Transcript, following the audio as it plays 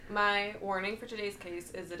My warning for today's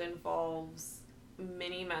case is it involves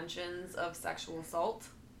many mentions of sexual assault.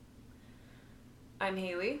 I'm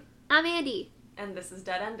Haley. I'm Andy. And this is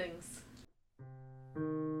Dead Endings.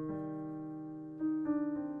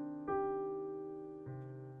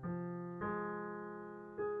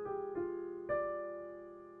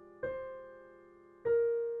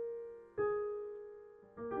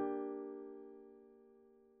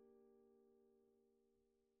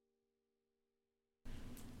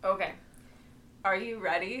 Okay. Are you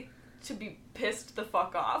ready to be pissed the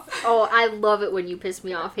fuck off? Oh, I love it when you piss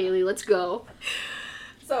me off, Haley. Let's go.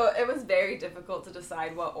 So it was very difficult to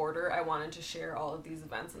decide what order I wanted to share all of these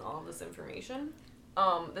events and all of this information.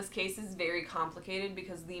 This case is very complicated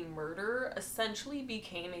because the murder essentially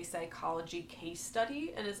became a psychology case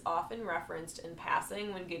study and is often referenced in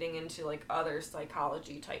passing when getting into, like, other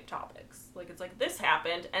psychology type topics. Like, it's like, this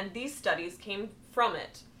happened and these studies came from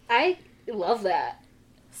it. I love that.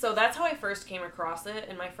 So that's how I first came across it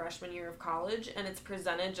in my freshman year of college, and it's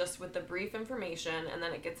presented just with the brief information, and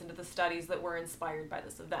then it gets into the studies that were inspired by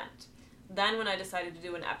this event. Then when I decided to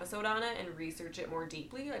do an episode on it and research it more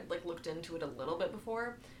deeply, I'd looked into it a little bit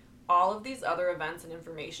before, all of these other events and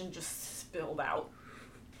information just spilled out.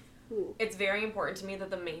 Ooh. It's very important to me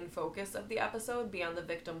that the main focus of the episode be on the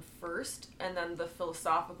victim first, and then the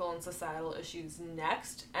philosophical and societal issues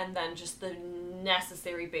next, and then just the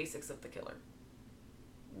necessary basics of the killer.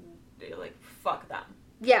 Like, fuck them.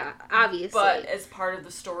 Yeah, obviously. But as part of the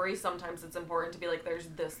story, sometimes it's important to be like, there's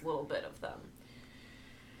this little bit of them.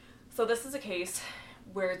 So this is a case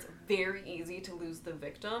where it's very easy to lose the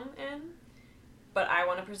victim in, but I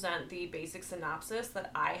want to present the basic synopsis that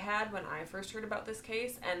I had when I first heard about this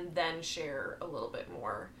case, and then share a little bit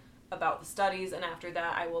more about the studies, and after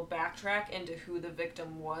that I will backtrack into who the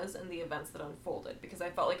victim was and the events that unfolded, because I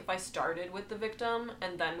felt like if I started with the victim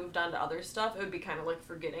and then moved on to other stuff, it would be kind of like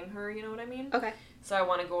forgetting her, you know what I mean? Okay. So I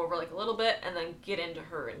want to go over like a little bit and then get into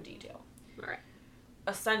her in detail. Alright.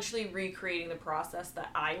 Essentially recreating the process that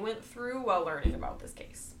I went through while learning about this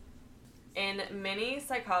case. In many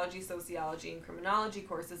psychology, sociology, and criminology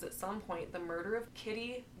courses, at some point, the murder of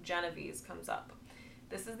Kitty Genovese comes up.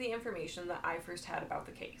 This is the information that I first had about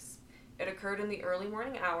the case. It occurred in the early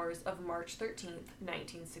morning hours of March 13th,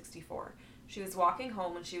 1964. She was walking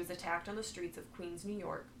home when she was attacked on the streets of Queens, New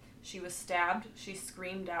York. She was stabbed, she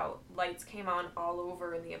screamed out, lights came on all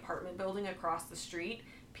over in the apartment building across the street.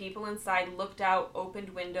 People inside looked out, opened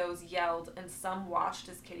windows, yelled, and some watched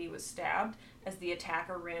as Kitty was stabbed, as the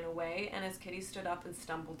attacker ran away, and as Kitty stood up and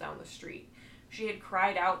stumbled down the street. She had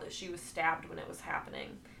cried out that she was stabbed when it was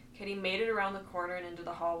happening. Kitty made it around the corner and into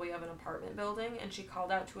the hallway of an apartment building, and she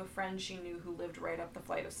called out to a friend she knew who lived right up the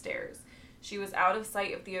flight of stairs. She was out of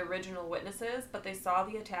sight of the original witnesses, but they saw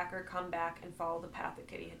the attacker come back and follow the path that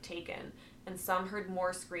Kitty had taken, and some heard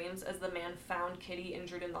more screams as the man found Kitty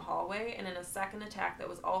injured in the hallway, and in a second attack that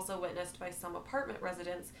was also witnessed by some apartment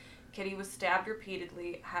residents, Kitty was stabbed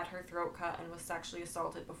repeatedly, had her throat cut, and was sexually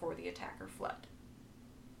assaulted before the attacker fled.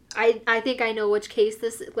 I think I know which case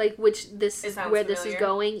this, like, which this is, where this is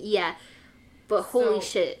going. Yeah. But holy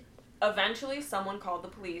shit. Eventually, someone called the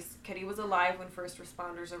police. Kitty was alive when first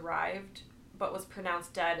responders arrived, but was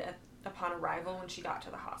pronounced dead upon arrival when she got to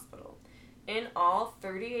the hospital. In all,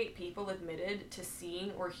 38 people admitted to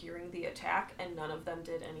seeing or hearing the attack, and none of them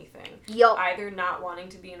did anything. Yo. Either not wanting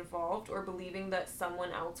to be involved, or believing that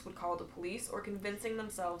someone else would call the police, or convincing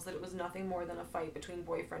themselves that it was nothing more than a fight between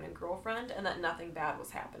boyfriend and girlfriend, and that nothing bad was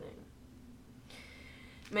happening.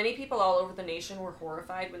 Many people all over the nation were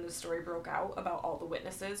horrified when the story broke out about all the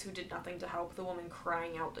witnesses who did nothing to help the woman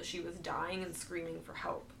crying out that she was dying and screaming for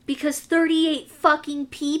help. Because 38 fucking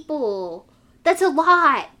people. That's a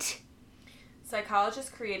lot. Psychologists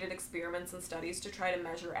created experiments and studies to try to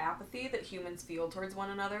measure apathy that humans feel towards one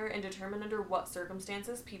another and determine under what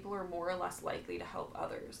circumstances people are more or less likely to help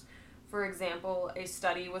others. For example, a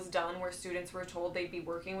study was done where students were told they'd be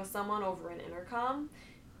working with someone over an intercom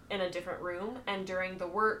in a different room, and during the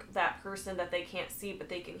work, that person that they can't see but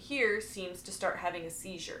they can hear seems to start having a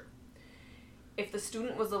seizure. If the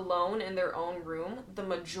student was alone in their own room, the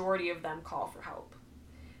majority of them call for help.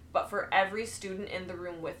 But for every student in the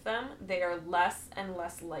room with them, they are less and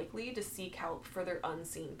less likely to seek help for their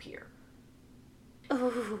unseen peer.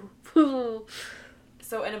 Oh.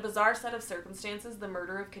 So in a bizarre set of circumstances, the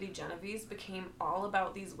murder of Kitty Genovese became all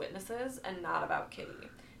about these witnesses and not about Kitty.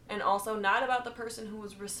 And also not about the person who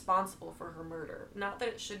was responsible for her murder. Not that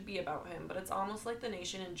it should be about him, but it's almost like the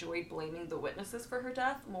nation enjoyed blaming the witnesses for her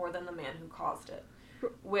death more than the man who caused it.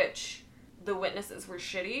 Which, the witnesses were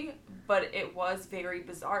shitty, but it was very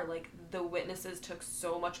bizarre. Like, the witnesses took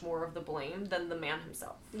so much more of the blame than the man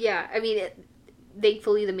himself. Yeah, I mean,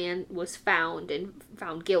 thankfully the man was found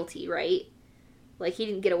guilty, right? Like, he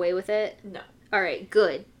didn't get away with it? No. Alright,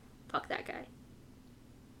 good. Fuck that guy.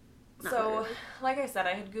 So, like I said,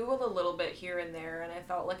 I had Googled a little bit here and there, and I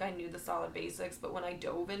felt like I knew the solid basics, but when I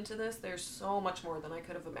dove into this, there's so much more than I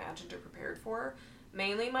could have imagined or prepared for.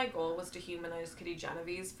 Mainly, my goal was to humanize Kitty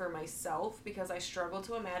Genovese for myself, because I struggle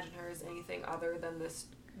to imagine her as anything other than this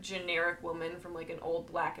generic woman from, like, an old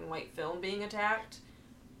black and white film being attacked,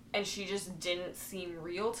 and she just didn't seem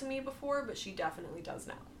real to me before, but she definitely does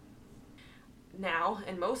now. Now,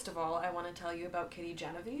 and most of all, I want to tell you about Kitty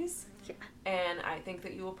Genovese. Yeah. And I think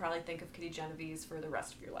that you will probably think of Kitty Genovese for the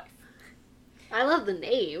rest of your life. I love the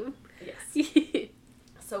name. Yes.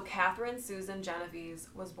 So, Catherine Susan Genovese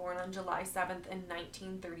was born on July 7th in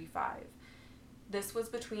 1935. This was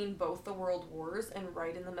between both the World Wars and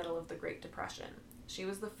right in the middle of the Great Depression. She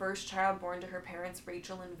was the first child born to her parents,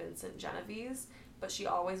 Rachel and Vincent Genovese, but she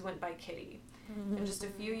always went by Kitty. Mm-hmm. And just a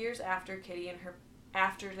few years after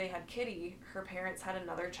they had Kitty, her parents had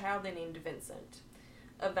another child they named Vincent.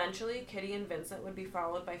 Eventually, Kitty and Vincent would be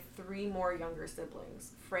followed by 3 more younger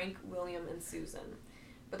siblings, Frank, William, and Susan.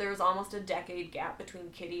 But there was almost a decade gap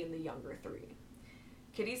between Kitty and the younger 3.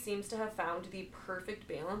 Kitty seems to have found the perfect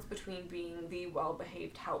balance between being the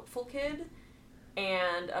well-behaved, helpful kid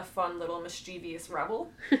and a fun little mischievous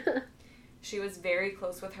rebel. She was very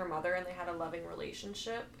close with her mother, and they had a loving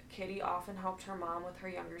relationship. Kitty often helped her mom with her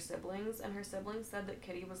younger siblings, and her siblings said that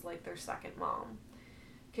Kitty was like their second mom.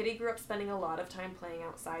 Kitty grew up spending a lot of time playing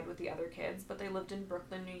outside with the other kids, but they lived in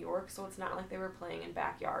Brooklyn, New York, so it's not like they were playing in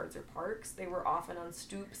backyards or parks. They were often on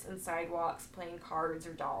stoops and sidewalks playing cards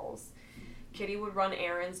or dolls. Kitty would run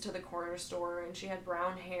errands to the corner store, and she had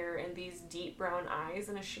brown hair and these deep brown eyes,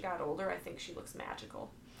 and as she got older, I think she looks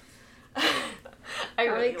magical. I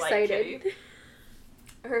really like Kitty.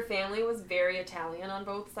 Her family was very Italian on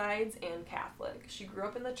both sides and Catholic. She grew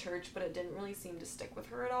up in the church, but it didn't really seem to stick with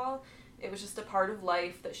her at all. It was just a part of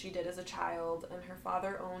life that she did as a child, and her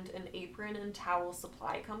father owned an apron and towel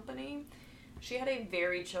supply company. She had a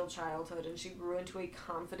very chill childhood, and she grew into a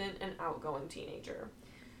confident and outgoing teenager.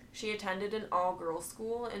 She attended an all-girls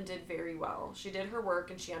school and did very well. She did her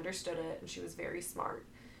work, and she understood it, and she was very smart.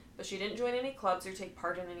 But she didn't join any clubs or take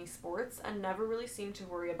part in any sports, and never really seemed to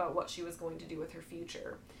worry about what she was going to do with her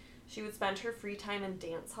future. She would spend her free time in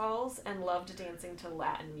dance halls and loved dancing to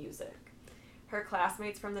Latin music. Her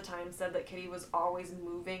classmates from the time said that Kitty was always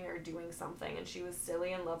moving or doing something, and she was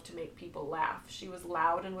silly and loved to make people laugh. She was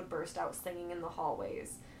loud and would burst out singing in the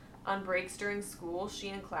hallways. On breaks during school, she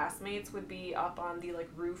and classmates would be up on the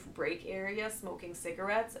roof break area smoking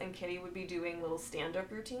cigarettes, and Kitty would be doing little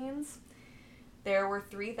stand-up routines. There were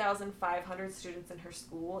 3,500 students in her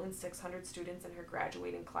school and 600 students in her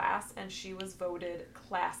graduating class, and she was voted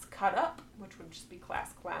class cut-up, which would just be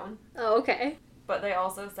class clown. Oh, okay. But they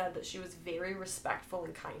also said that she was very respectful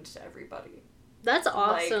and kind to everybody. That's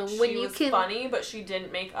awesome. She was funny, but she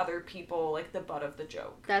didn't make other people, the butt of the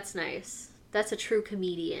joke. That's nice. That's a true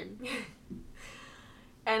comedian.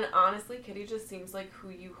 And honestly, Kitty just seems like who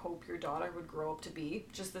you hope your daughter would grow up to be.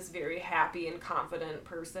 Just this very happy and confident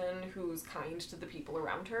person who's kind to the people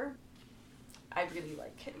around her. I really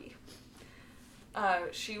like Kitty.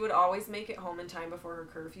 She would always make it home in time before her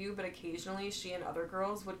curfew, but occasionally she and other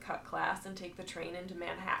girls would cut class and take the train into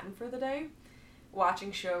Manhattan for the day.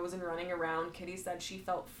 Watching shows and running around, Kitty said she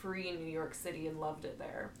felt free in New York City and loved it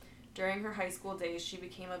there. During her high school days, she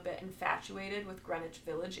became a bit infatuated with Greenwich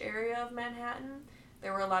Village area of Manhattan.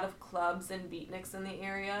 There were a lot of clubs and beatniks in the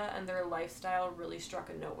area, and their lifestyle really struck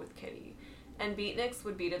a note with Kitty. And beatniks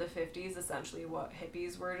would be to the 50s essentially what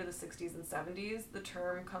hippies were to the 60s and 70s. The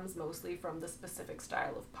term comes mostly from the specific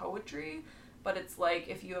style of poetry, but it's like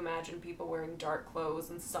if you imagine people wearing dark clothes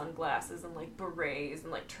and sunglasses and berets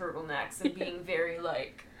and turtlenecks and being very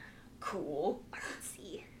cool.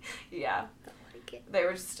 Artsy. Yeah. I like it. They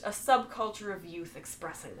were just a subculture of youth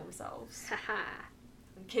expressing themselves. Haha.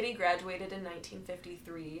 Kitty graduated in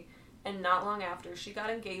 1953, and not long after, she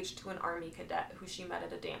got engaged to an Army cadet who she met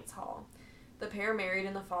at a dance hall. The pair married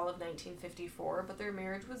in the fall of 1954, but their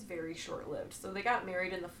marriage was very short-lived. So they got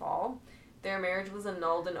married in the fall. Their marriage was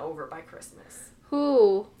annulled and over by Christmas.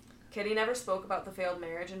 Who? Kitty never spoke about the failed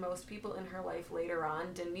marriage, and most people in her life later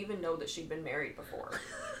on didn't even know that she'd been married before.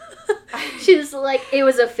 She was like, it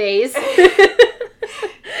was a phase.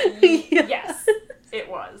 Yes. It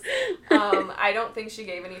was. I don't think she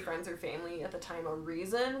gave any friends or family at the time a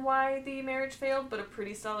reason why the marriage failed, but a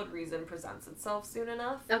pretty solid reason presents itself soon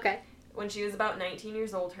enough. Okay. When she was about 19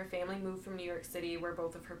 years old, her family moved from New York City, where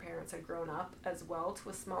both of her parents had grown up, as well, to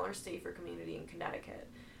a smaller, safer community in Connecticut.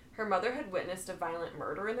 Her mother had witnessed a violent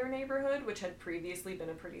murder in their neighborhood, which had previously been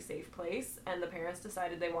a pretty safe place, and the parents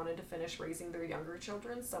decided they wanted to finish raising their younger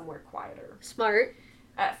children somewhere quieter. Smart.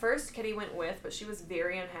 At first, Kitty went with, but she was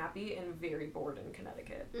very unhappy and very bored in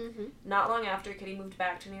Connecticut. Mm-hmm. Not long after, Kitty moved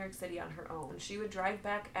back to New York City on her own. She would drive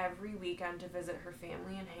back every weekend to visit her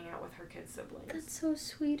family and hang out with her kid siblings. That's so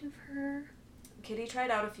sweet of her. Kitty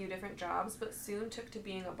tried out a few different jobs, but soon took to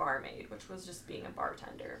being a barmaid, which was just being a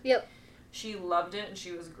bartender. Yep. She loved it, and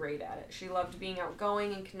she was great at it. She loved being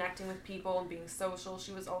outgoing and connecting with people and being social.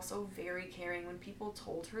 She was also very caring. When people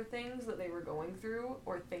told her things that they were going through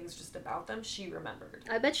or things just about them, she remembered.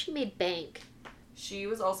 I bet she made bank. She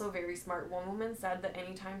was also very smart. One woman said that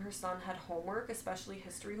anytime her son had homework, especially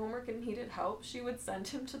history homework, and needed help, she would send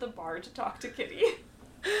him to the bar to talk to Kitty.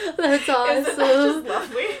 That's awesome. Isn't that just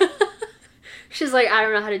lovely? She's like, I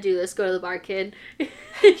don't know how to do this. Go to the bar, kid.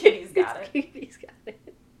 Kitty's got it. Kitty's got it.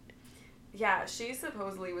 Yeah, she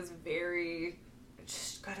supposedly was very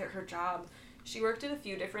just good at her job. She worked at a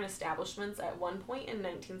few different establishments. At one point in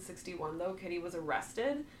 1961, though, Kitty was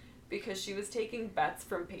arrested because she was taking bets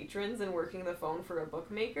from patrons and working the phone for a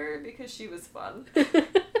bookmaker because she was fun.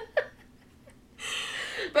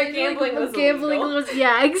 But gambling was illegal.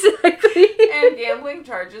 Yeah, exactly. And gambling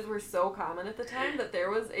charges were so common at the time that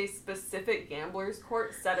there was a specific gambler's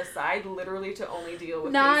court set aside literally to only deal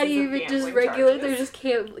with not cases even of just gambling regular. charges. They're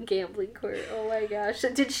just gambling court. Oh my gosh!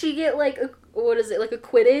 Did she get like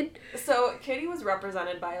acquitted? So Kitty was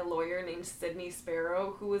represented by a lawyer named Sidney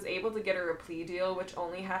Sparrow, who was able to get her a plea deal, which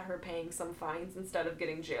only had her paying some fines instead of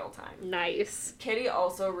getting jail time. Nice. Kitty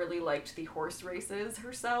also really liked the horse races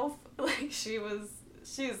herself. Like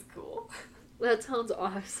she's cool. That sounds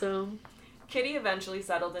awesome. Kitty eventually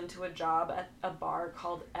settled into a job at a bar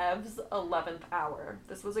called Ev's 11th Hour.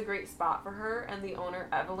 This was a great spot for her, and the owner,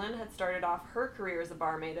 Evelyn, had started off her career as a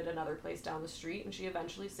barmaid at another place down the street, and she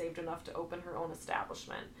eventually saved enough to open her own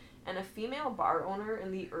establishment. And a female bar owner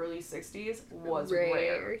in the early 60s was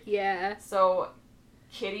rare. Yeah. So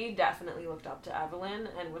Kitty definitely looked up to Evelyn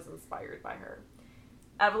and was inspired by her.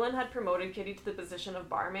 Evelyn had promoted Kitty to the position of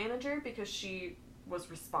bar manager because she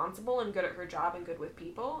was responsible and good at her job and good with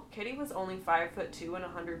people. Kitty was only 5'2" and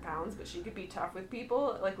 100 pounds, but she could be tough with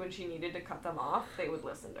people. Like when she needed to cut them off, they would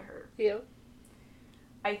listen to her. Yeah.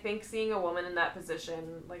 I think seeing a woman in that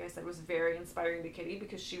position, like I said, was very inspiring to Kitty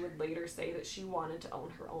because she would later say that she wanted to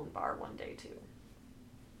own her own bar one day too.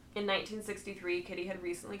 In 1963, Kitty had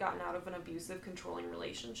recently gotten out of an abusive, controlling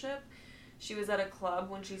relationship. She was at a club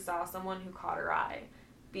when she saw someone who caught her eye.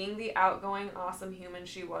 Being the outgoing, awesome human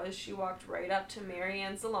she was, she walked right up to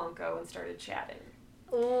Marianne Zelonko and started chatting.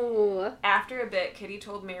 Ooh. After a bit, Kitty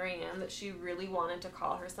told Marianne that she really wanted to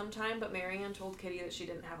call her sometime, but Marianne told Kitty that she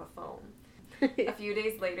didn't have a phone. A few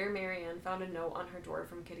days later, Marianne found a note on her door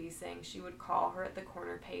from Kitty saying she would call her at the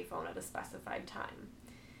corner payphone at a specified time.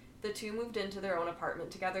 The two moved into their own apartment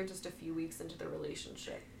together just a few weeks into the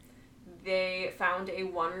relationship. They found a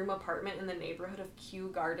one-room apartment in the neighborhood of Kew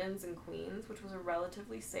Gardens in Queens, which was a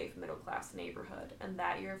relatively safe middle-class neighborhood. And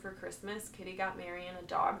that year for Christmas, Kitty got Marianne a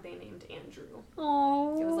dog they named Andrew.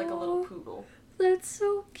 Oh. It was like a little poodle. That's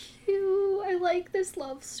so cute. I like this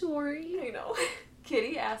love story. I know.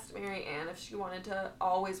 Kitty asked Marianne if she wanted to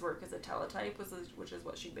always work as a teletype, which is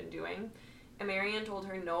what she'd been doing. And Marianne told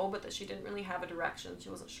her no, but that she didn't really have a direction. She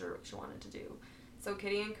wasn't sure what she wanted to do. So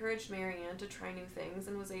Kitty encouraged Marianne to try new things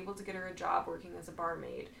and was able to get her a job working as a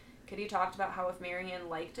barmaid. Kitty talked about how if Marianne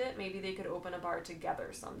liked it, maybe they could open a bar together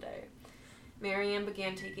someday. Marianne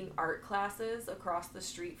began taking art classes across the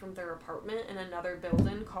street from their apartment in another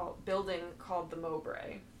building called the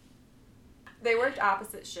Mowbray. They worked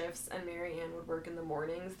opposite shifts, and Marianne would work in the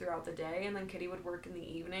mornings throughout the day, and then Kitty would work in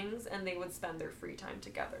the evenings, and they would spend their free time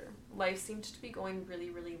together. Life seemed to be going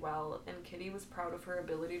really, really well, and Kitty was proud of her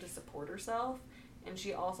ability to support herself, and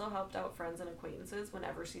she also helped out friends and acquaintances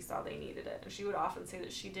whenever she saw they needed it. And she would often say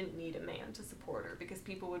that she didn't need a man to support her, because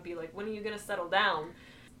people would be like, when are you going to settle down?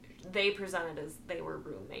 They presented as they were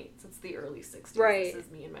roommates. It's the early 60s. Right. This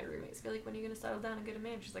is me and my roommates. Be like, when are you going to settle down and get a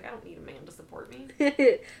man? She's like, I don't need a man to support me.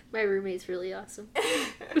 My roommate's really awesome.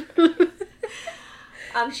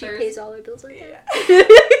 She pays all her bills like that.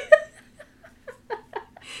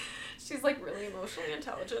 She's like really emotionally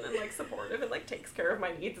intelligent and like supportive and like takes care of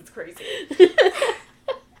my needs. It's crazy.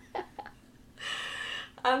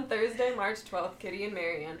 On Thursday, March 12th, Kitty and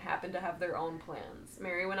Marianne happened to have their own plans.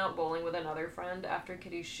 Mary went out bowling with another friend. After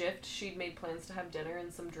Kitty's shift, she'd made plans to have dinner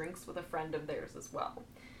and some drinks with a friend of theirs as well.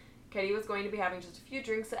 Kitty was going to be having just a few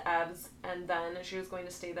drinks at Ev's, and then she was going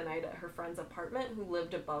to stay the night at her friend's apartment, who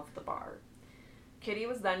lived above the bar. Kitty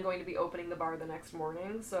was then going to be opening the bar the next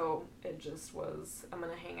morning, so it just was, I'm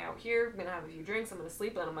going to hang out here, I'm going to have a few drinks, I'm going to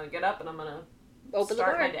sleep, then I'm going to get up and I'm going to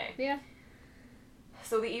start my day. Yeah.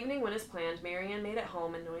 So the evening went as planned. Marianne made it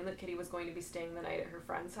home, and knowing that Kitty was going to be staying the night at her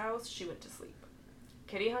friend's house, she went to sleep.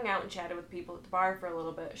 Kitty hung out and chatted with people at the bar for a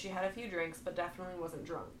little bit. She had a few drinks, but definitely wasn't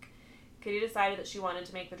drunk. Kitty decided that she wanted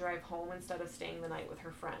to make the drive home instead of staying the night with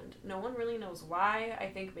her friend. No one really knows why. I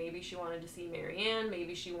think maybe she wanted to see Marianne,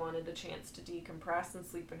 maybe she wanted a chance to decompress and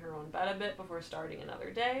sleep in her own bed a bit before starting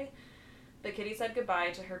another day. But Kitty said goodbye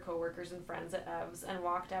to her coworkers and friends at Ev's and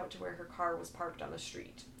walked out to where her car was parked on the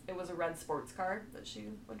street. It was a red sports car that she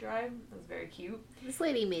would drive. It was very cute. This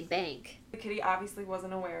lady made bank. Kitty obviously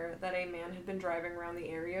wasn't aware that a man had been driving around the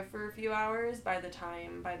area for a few hours by that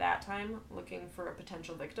time, looking for a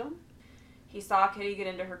potential victim. He saw Kitty get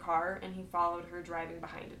into her car, and he followed her, driving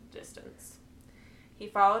behind at a distance. He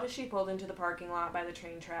followed as she pulled into the parking lot by the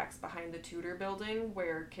train tracks behind the Tudor building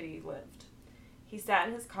where Kitty lived. He sat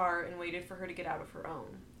in his car and waited for her to get out of her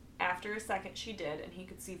own. After a second, she did, and he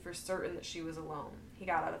could see for certain that she was alone. He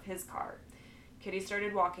got out of his car. Kitty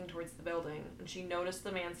started walking towards the building, and she noticed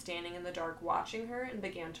the man standing in the dark watching her and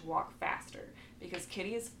began to walk faster, because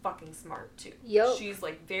Kitty is fucking smart, too. Yep. She's,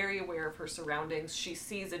 like, very aware of her surroundings. She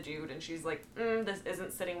sees a dude, and she's like, this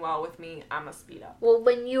isn't sitting well with me. I'm gonna speed up. Well,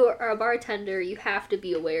 when you are a bartender, you have to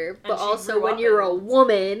be aware, but also when you're a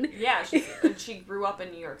woman. Yeah, she grew up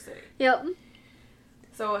in New York City. Yep.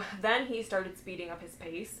 So then he started speeding up his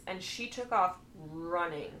pace, and she took off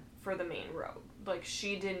running for the main road. Like,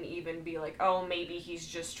 she didn't even be like, oh, maybe he's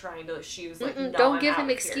just trying to, she was like, no, don't give him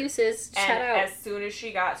excuses. Shut out. As soon as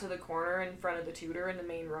she got to the corner in front of the Tudor in the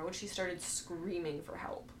main road, she started screaming for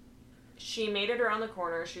help. She made it around the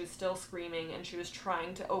corner, she was still screaming, and she was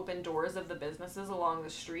trying to open doors of the businesses along the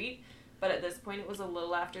street, but at this point it was a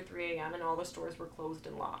little after 3 a.m. and all the stores were closed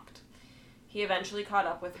and locked. He eventually caught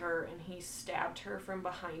up with her, and he stabbed her from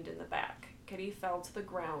behind in the back. Kitty fell to the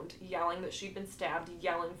ground, yelling that she'd been stabbed,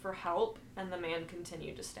 yelling for help, and the man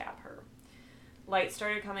continued to stab her. Lights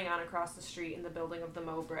started coming on across the street in the building of the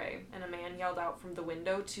Mowbray, and a man yelled out from the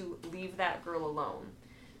window to leave that girl alone.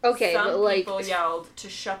 Okay, Some people yelled to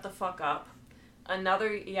shut the fuck up.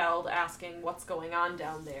 Another yelled asking what's going on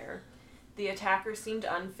down there. The attacker seemed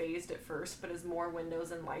unfazed at first, but as more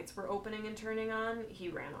windows and lights were opening and turning on, he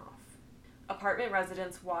ran off. Apartment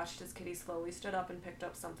residents watched as Kitty slowly stood up and picked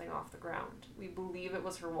up something off the ground. We believe it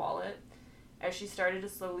was her wallet. As she started to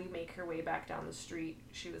slowly make her way back down the street,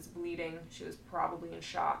 she was bleeding, she was probably in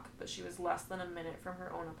shock, but she was less than a minute from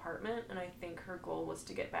her own apartment, and I think her goal was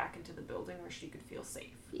to get back into the building where she could feel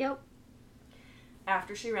safe. Yep.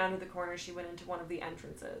 After she rounded the corner, she went into one of the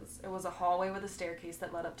entrances. It was a hallway with a staircase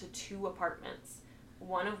that led up to 2 apartments,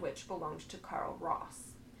 one of which belonged to Carl Ross.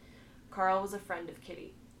 Carl was a friend of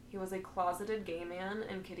Kitty. He was a closeted gay man,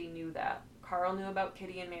 and Kitty knew that. Carl knew about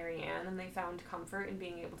Kitty and Marianne, and they found comfort in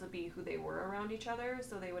being able to be who they were around each other,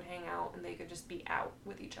 so they would hang out and they could just be out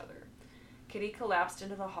with each other. Kitty collapsed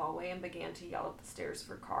into the hallway and began to yell up the stairs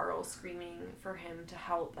for Carl, screaming for him to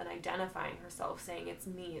help and identifying herself, saying, "It's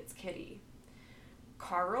me, it's Kitty."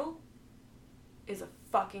 Carl is a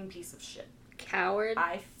fucking piece of shit. Coward.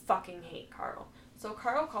 I fucking hate Carl. So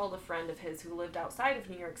Carl called a friend of his who lived outside of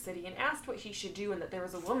New York City and asked what he should do and that there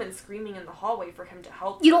was a woman screaming in the hallway for him to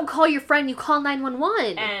help You don't call your friend, you call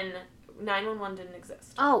 911. And 911 didn't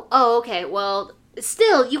exist. Oh, okay. Well,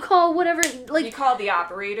 still, you call whatever, like... You call the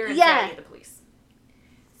operator and say, "I need the police."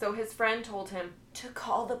 So his friend told him to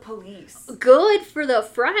call the police. Good for the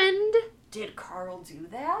friend. Did Carl do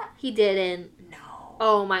that? He didn't. No.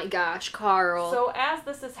 Oh my gosh, Carl. So as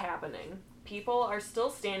this is happening, people are still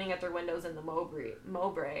standing at their windows in the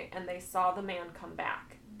Mowbray, and they saw the man come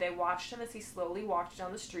back. They watched him as he slowly walked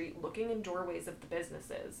down the street, looking in doorways of the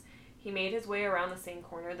businesses. He made his way around the same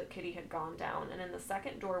corner that Kitty had gone down, and in the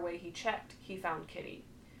second doorway he checked, he found Kitty.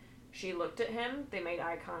 She looked at him, they made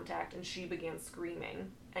eye contact, and she began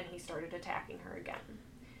screaming, and he started attacking her again.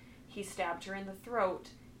 He stabbed her in the throat,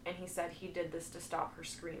 and he said he did this to stop her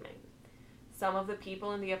screaming. Some of the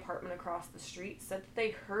people in the apartment across the street said that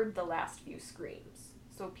they heard the last few screams.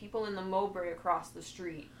 So people in the Mowbray across the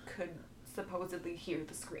street could supposedly hear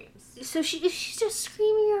the screams. So she's just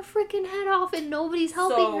screaming her freaking head off and nobody's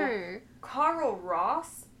helping her. Carl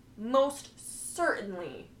Ross most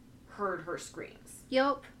certainly heard her screams.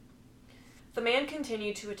 Yep. The man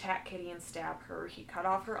continued to attack Kitty and stab her. He cut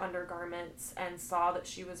off her undergarments and saw that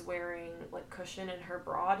she was wearing like cushion in her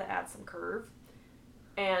bra to add some curve.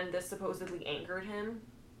 And this supposedly angered him.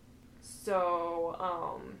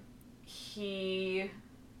 So, he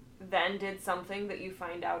then did something that you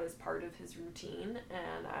find out as part of his routine,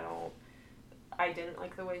 and I didn't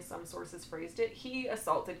like the way some sources phrased it. He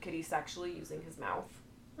assaulted Kitty sexually using his mouth.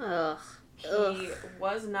 Ugh. He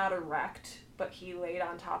was not erect, but he laid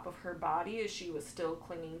on top of her body as she was still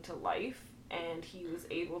clinging to life, and he was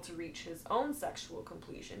able to reach his own sexual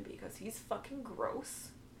completion because he's fucking gross.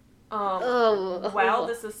 While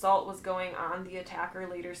this assault was going on, the attacker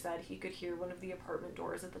later said he could hear one of the apartment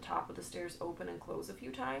doors at the top of the stairs open and close a few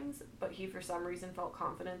times, but he for some reason felt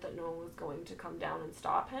confident that no one was going to come down and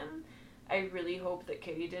stop him. I really hope that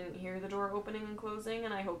Kitty didn't hear the door opening and closing,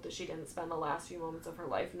 and I hope that she didn't spend the last few moments of her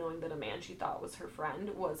life knowing that a man she thought was her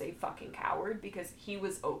friend was a fucking coward, because he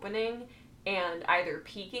was opening and either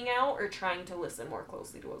peeking out or trying to listen more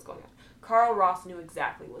closely to what was going on. Carl Ross knew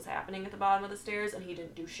exactly what was happening at the bottom of the stairs, and he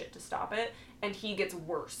didn't do shit to stop it, and he gets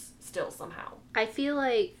worse still somehow. I feel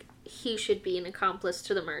like he should be an accomplice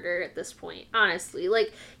to the murder at this point, honestly.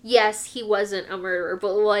 Like, yes, he wasn't a murderer,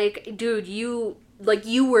 but, like, dude, you were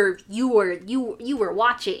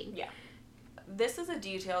watching. Yeah. This is a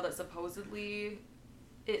detail that supposedly,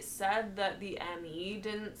 it said that the ME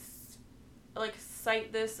didn't,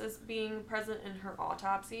 cite this as being present in her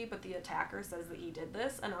autopsy, but the attacker says that he did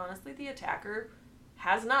this, and honestly, the attacker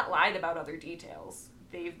has not lied about other details.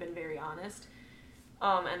 They've been very honest.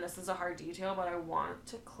 And this is a hard detail, but I want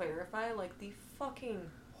to clarify, the fucking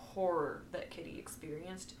horror that Kitty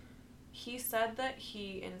experienced. He said that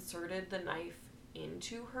he inserted the knife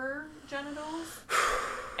into her genitals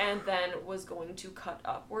and then was going to cut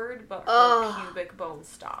upward, but her pubic bone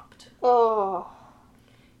stopped. Oh.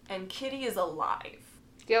 And Kitty is alive.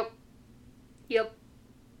 Yep.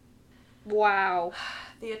 Wow.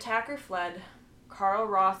 The attacker fled. Carl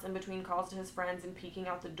Ross, in between calls to his friends and peeking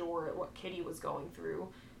out the door at what Kitty was going through,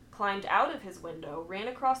 climbed out of his window, ran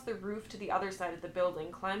across the roof to the other side of the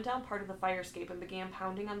building, climbed down part of the fire escape, and began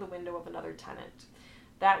pounding on the window of another tenant.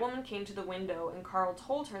 That woman came to the window, and Carl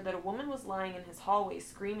told her that a woman was lying in his hallway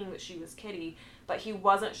screaming that she was Kitty, but he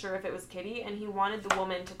wasn't sure if it was Kitty, and he wanted the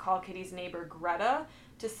woman to call Kitty's neighbor Greta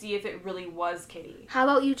to see if it really was Kitty. How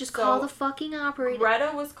about you just call the fucking operator?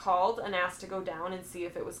 Greta was called and asked to go down and see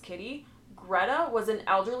if it was Kitty. Greta was an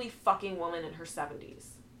elderly fucking woman in her 70s.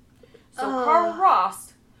 So Carl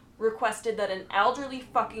Ross requested that an elderly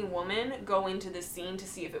fucking woman go into the scene to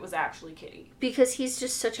see if it was actually Kitty. Because he's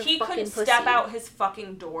just such a fucking pussy. He couldn't step out his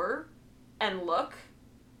fucking door and look.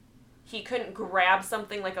 He couldn't grab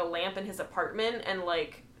something like a lamp in his apartment and,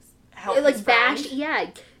 help his friend. Bash. Yeah.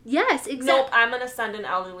 Yes, exactly. Nope, I'm gonna send an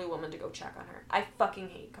elderly woman to go check on her. I fucking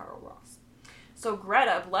hate Carl Ross. So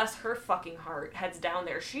Greta, bless her fucking heart, heads down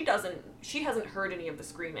there. She hasn't heard any of the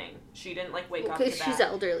screaming. She didn't, wake up to that. Because she's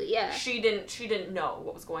elderly, yeah. She didn't know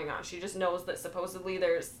what was going on. She just knows that supposedly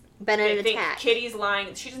there's been an attack. Kitty's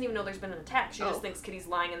lying. She doesn't even know there's been an attack. She just thinks Kitty's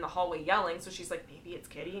lying in the hallway yelling, so she's like, maybe it's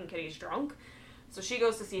Kitty, and Kitty's drunk. So she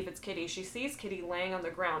goes to see if it's Kitty. She sees Kitty laying on the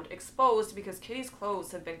ground, exposed because Kitty's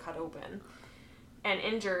clothes have been cut open and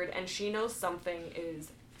injured, and she knows something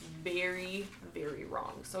is very, very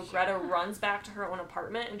wrong. So Greta runs back to her own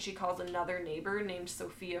apartment, and she calls another neighbor named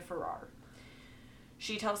Sophia Farrar.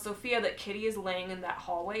 She tells Sophia that Kitty is laying in that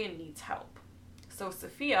hallway and needs help. So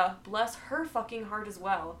Sophia, bless her fucking heart as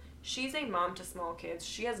well, she's a mom to small kids.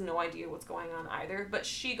 She has no idea what's going on either, but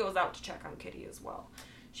she goes out to check on Kitty as well.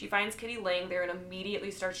 She finds Kitty laying there and immediately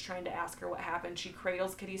starts trying to ask her what happened. She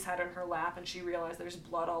cradles Kitty's head in her lap, and she realizes there's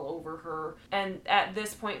blood all over her. And at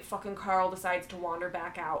this point, fucking Carl decides to wander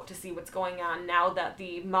back out to see what's going on now that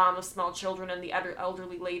the mom of small children and the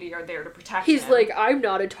elderly lady are there to protect him. He's like, I'm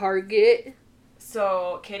not a target.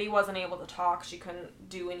 So Kitty wasn't able to talk. She couldn't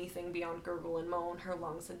do anything beyond gurgle and moan. Her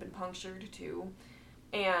lungs had been punctured too.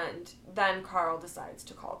 And then Carl decides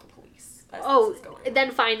to call the police.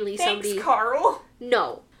 Then finally Thanks, somebody... Carl!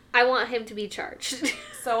 No. I want him to be charged.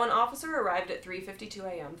 So an officer arrived at 3:52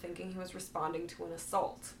 a.m. thinking he was responding to an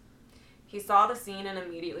assault. He saw the scene and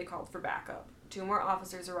immediately called for backup. 2 more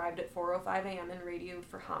officers arrived at 4:05 a.m. and radioed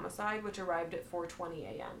for homicide, which arrived at 4:20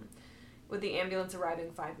 a.m., with the ambulance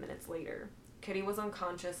arriving 5 minutes later. Kitty was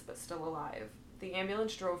unconscious but still alive. The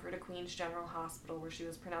ambulance drove her to Queens General Hospital, where she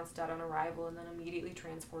was pronounced dead on arrival and then immediately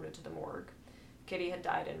transported to the morgue. Kitty had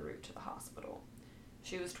died en route to the hospital.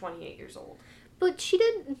 She was 28 years old. But she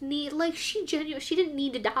didn't need, she didn't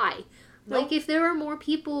need to die. Nope. If there were more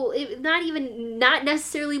people, not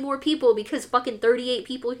necessarily more people, because fucking 38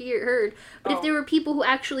 people here heard, but if there were people who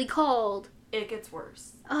actually called. It gets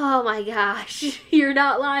worse. Oh my gosh. You're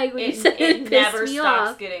not lying when you said it never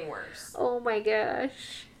stops getting worse. Oh my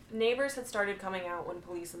gosh. Neighbors had started coming out when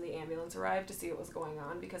police and the ambulance arrived to see what was going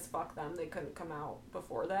on, because fuck them, they couldn't come out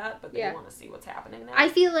before that, but they want to see what's happening now. I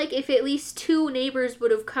feel like if at least 2 neighbors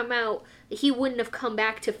would have come out, he wouldn't have come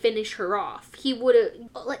back to finish her off. He would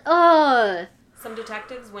have, Some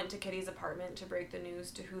detectives went to Kitty's apartment to break the news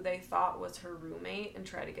to who they thought was her roommate and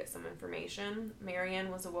try to get some information.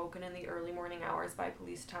 Marianne was awoken in the early morning hours by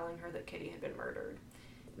police telling her that Kitty had been murdered.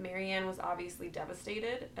 Marianne was obviously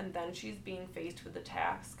devastated, and then she's being faced with the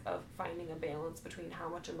task of finding a balance between how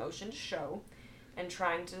much emotion to show and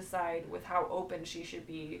trying to decide with how open she should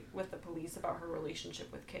be with the police about her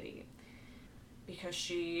relationship with Kitty. Because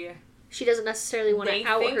she doesn't necessarily want to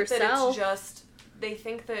out herself. They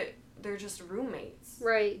think that they're just roommates.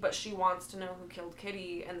 Right. But she wants to know who killed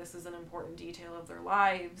Kitty, and this is an important detail of their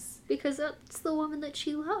lives. Because that's the woman that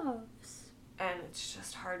she loves. And it's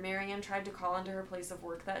just hard. Marianne tried to call into her place of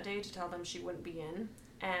work that day to tell them she wouldn't be in.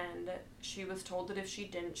 And she was told that if she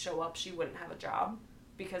didn't show up, she wouldn't have a job.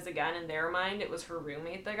 Because, again, in their mind, it was her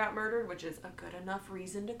roommate that got murdered, which is a good enough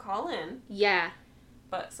reason to call in. Yeah.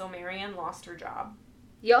 But, so Marianne lost her job.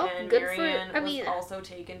 Yup, and good Marianne was also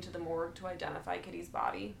taken to the morgue to identify Kitty's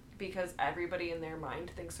body. Because everybody in their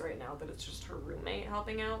mind thinks right now that it's just her roommate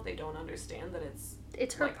helping out. They don't understand that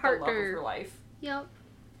it's her like partner. The love of her life. Yep.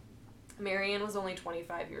 Marianne was only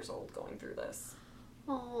 25 years old going through this.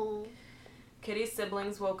 Oh. Kitty's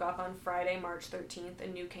siblings woke up on Friday, March 13th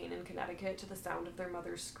in New Canaan, Connecticut to the sound of their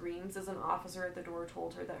mother's screams as an officer at the door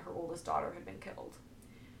told her that her oldest daughter had been killed.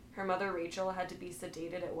 Her mother, Rachel, had to be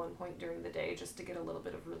sedated at one point during the day just to get a little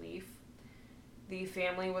bit of relief. The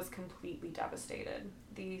family was completely devastated.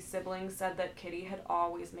 The siblings said that Kitty had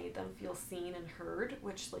always made them feel seen and heard,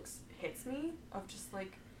 which, like, hits me, of just,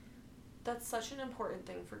 like, that's such an important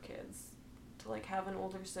thing for kids, to, like, have an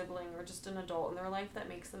older sibling or just an adult in their life that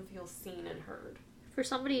makes them feel seen and heard. For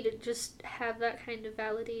somebody to just have that kind of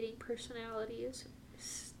validating personality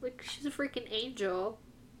is like, she's a freaking angel.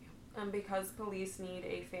 And because police need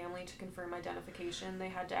a family to confirm identification, they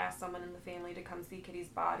had to ask someone in the family to come see Kitty's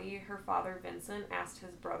body. Her father, Vincent, asked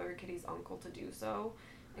his brother, Kitty's uncle, to do so,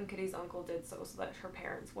 and Kitty's uncle did so that her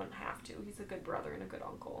parents wouldn't have to. He's a good brother and a good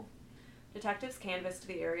uncle. Detectives canvassed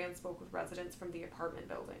the area and spoke with residents from the apartment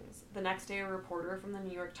buildings. The next day, a reporter from the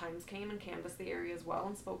New York Times came and canvassed the area as well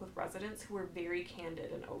and spoke with residents who were very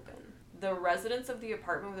candid and open. The residents of the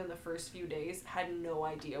apartment within the first few days had no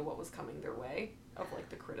idea what was coming their way, of, like,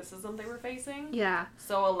 the criticism they were facing. Yeah.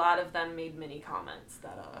 So a lot of them made many comments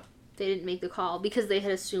that, they didn't make the call because they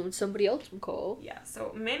had assumed somebody else would call. Yeah,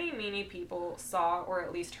 so many people saw or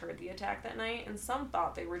at least heard the attack that night, and some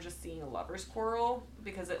thought they were just seeing a lover's quarrel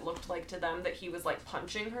because it looked like to them that he was, like,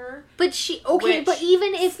 punching her. But but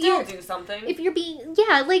even if still do something. If you're being,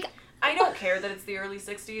 yeah, like... I don't care that it's the early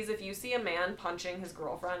 60s. If you see a man punching his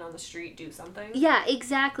girlfriend on the street, do something. Yeah,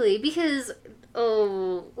 exactly, because,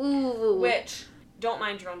 Which, don't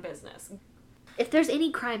mind your own business. If there's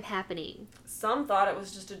any crime happening. Some thought it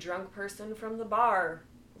was just a drunk person from the bar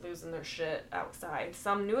losing their shit outside.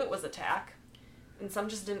 Some knew it was attack, and some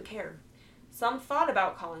just didn't care. Some thought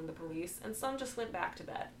about calling the police, and some just went back to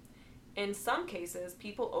bed. In some cases,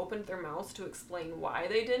 people opened their mouths to explain why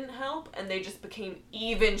they didn't help, and they just became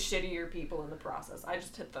even shittier people in the process. I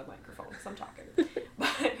just hit the microphone because I'm talking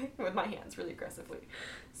but with my hands really aggressively.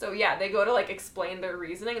 So yeah, they go to, like, explain their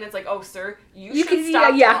reasoning, and it's like, oh, sir, you should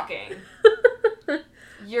stop talking.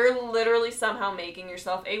 You're literally somehow making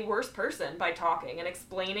yourself a worse person by talking and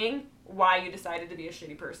explaining why you decided to be a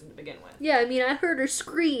shitty person to begin with. Yeah, I mean, I heard her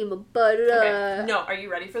scream, but, Okay. No, are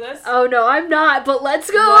you ready for this? Oh, no, I'm not, but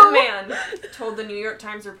let's go! One man told the New York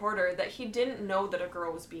Times reporter that he didn't know that a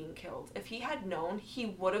girl was being killed. If he had known, he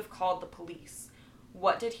would have called the police.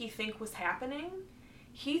 What did he think was happening?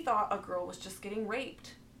 He thought a girl was just getting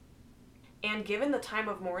raped. And given the time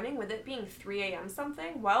of morning, with it being 3 a.m.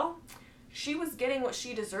 something, well, she was getting what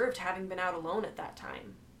she deserved having been out alone at that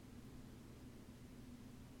time.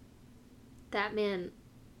 That man...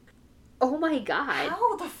 Oh my god.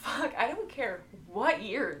 How the fuck? I don't care what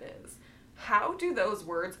year it is. How do those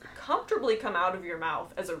words comfortably come out of your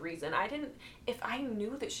mouth as a reason? If I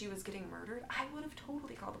knew that she was getting murdered, I would have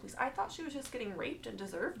totally called the police. I thought she was just getting raped and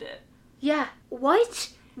deserved it. Yeah. What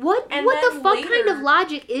the fuck later, kind of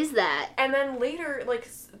logic is that? And then later, like,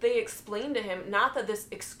 they explained to him, not that this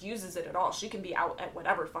excuses it at all. She can be out at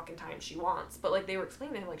whatever fucking time she wants. But, like, they were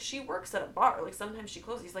explaining to him, like, she works at a bar. Like, sometimes she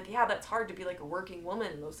closes. He's like, yeah, that's hard to be, like, a working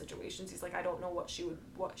woman in those situations. He's like, I don't know what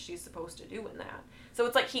she's supposed to do in that. So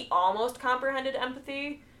it's like he almost comprehended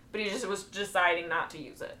empathy, but he just was deciding not to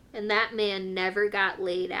use it. And that man never got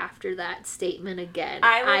laid after that statement again.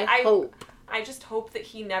 I hope. I just hope that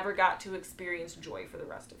he never got to experience joy for the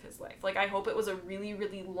rest of his life. Like, I hope it was a really,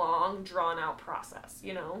 really long, drawn-out process,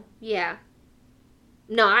 you know? Yeah.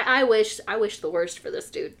 No, I wish the worst for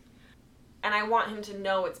this dude. And I want him to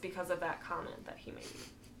know it's because of that comment that he made.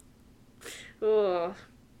 Ugh.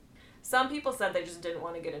 Some people said they just didn't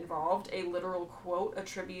want to get involved. A literal quote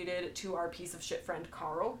attributed to our piece of shit friend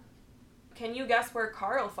Carl. Can you guess where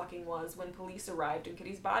Carl fucking was when police arrived and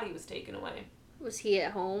Kitty's body was taken away? Was he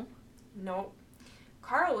at home? Nope.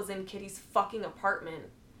 Carl was in Kitty's fucking apartment,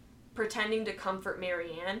 pretending to comfort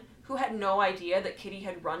Marianne, who had no idea that Kitty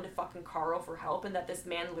had run to fucking Carl for help and that this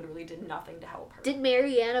man literally did nothing to help her. Did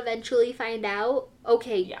Marianne eventually find out?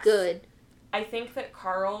 Okay, yes. Good. I think that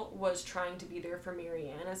Carl was trying to be there for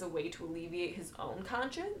Marianne as a way to alleviate his own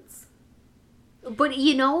conscience. But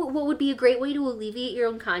you know what would be a great way to alleviate your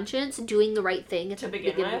own conscience? Doing the right thing at to the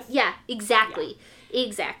begin with? Yeah, exactly. Yeah.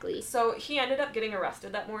 Exactly. So he ended up getting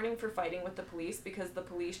arrested that morning for fighting with the police because the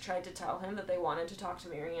police tried to tell him that they wanted to talk to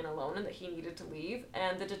Marianne alone and that he needed to leave.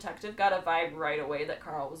 And the detective got a vibe right away that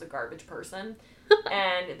Carl was a garbage person.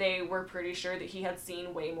 And they were pretty sure that he had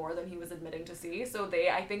seen way more than he was admitting to see. So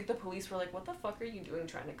I think the police were like, what the fuck are you doing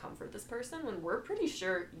trying to comfort this person when we're pretty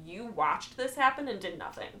sure you watched this happen and did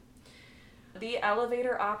nothing? The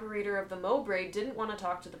elevator operator of the Mowbray didn't want to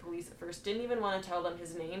talk to the police at first, didn't even want to tell them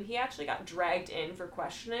his name. He actually got dragged in for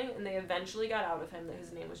questioning, and they eventually got out of him that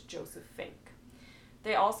his name was Joseph Fink.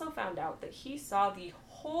 They also found out that he saw the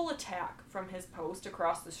whole attack from his post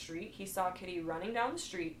across the street. He saw Kitty running down the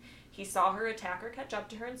street. He saw her attacker catch up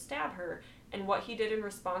to her and stab her, and what he did in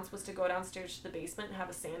response was to go downstairs to the basement and have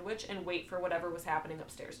a sandwich and wait for whatever was happening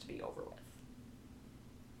upstairs to be over with.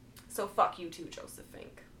 So fuck you too, Joseph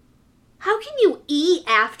Fink. How can you eat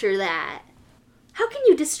after that? How can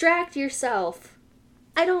you distract yourself?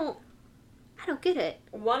 I don't get it.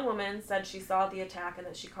 One woman said she saw the attack and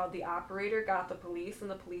that she called the operator, got the police,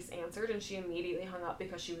 and the police answered, and she immediately hung up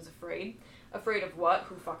because she was afraid. Afraid of what?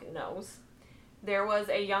 Who fucking knows? There was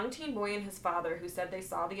a young teen boy and his father who said they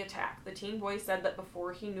saw the attack. The teen boy said that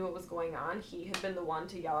before he knew what was going on, he had been the one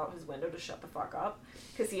to yell out his window to shut the fuck up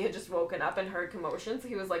because he had just woken up and heard commotion. So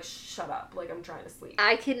he was like, shut up, like, I'm trying to sleep.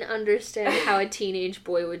 I can understand how a teenage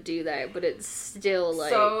boy would do that, but it's still like...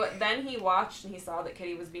 So then he watched and he saw that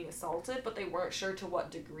Kitty was being assaulted, but they weren't sure to what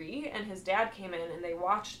degree. And his dad came in and they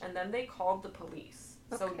watched and then they called the police.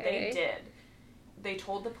 So they did. They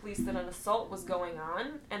told the police that an assault was going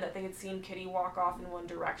on and that they had seen Kitty walk off in one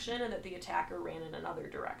direction and that the attacker ran in another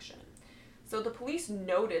direction. So the police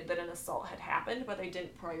noted that an assault had happened, but they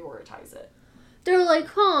didn't prioritize it. They're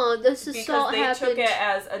like, this assault happened. Because they took it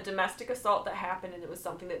as a domestic assault that happened and it was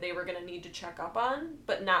something that they were going to need to check up on,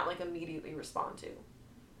 but not, like, immediately respond to.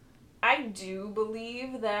 I do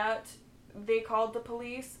believe that they called the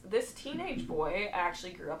police. This teenage boy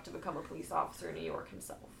actually grew up to become a police officer in New York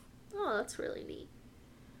himself. Oh, that's really neat.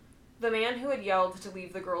 The man who had yelled to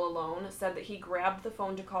leave the girl alone said that he grabbed the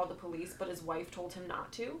phone to call the police, but his wife told him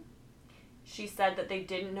not to. She said that they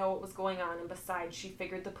didn't know what was going on, and besides, she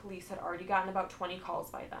figured the police had already gotten about 20 calls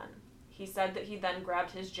by then. He said that he then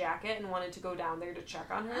grabbed his jacket and wanted to go down there to check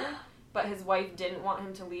on her, but his wife didn't want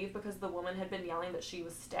him to leave because the woman had been yelling that she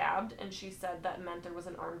was stabbed, and she said that meant there was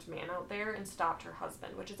an armed man out there and stopped her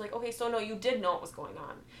husband, which is like, okay, so no, you did know what was going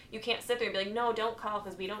on. You can't sit there and be like, no, don't call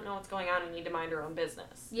because we don't know what's going on. We need to mind our own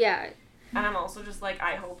business. Yeah. And I'm also just like,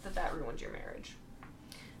 I hope that ruined your marriage.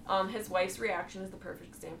 His wife's reaction is the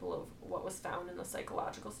perfect example of what was found in the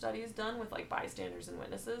psychological studies done with, like, bystanders and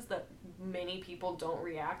witnesses, that many people don't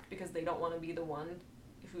react because they don't want to be the one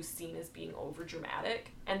who's seen as being over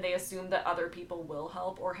dramatic, and they assume that other people will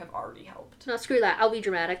help or have already helped. No, screw that. I'll be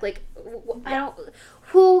dramatic. Like, I don't...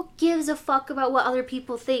 Who gives a fuck about what other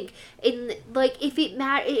people think? And, like, if it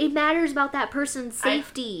matters about that person's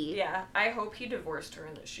safety. I hope he divorced her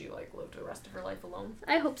and that she, like, lived the rest of her life alone.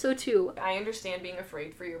 I hope so, too. I understand being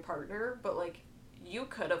afraid for your partner, but, like, you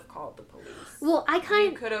could have called the police. Well,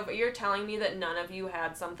 You could have... You're telling me that none of you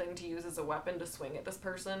had something to use as a weapon to swing at this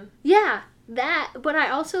person? Yeah, that. But I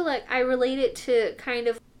also, like, I relate it to kind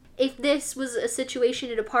of... If this was a situation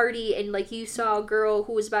at a party and, like, you saw a girl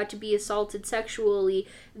who was about to be assaulted sexually,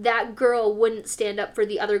 that girl wouldn't stand up for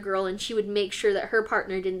the other girl, and she would make sure that her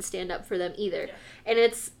partner didn't stand up for them either. Yeah. And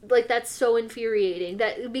it's, like, that's so infuriating.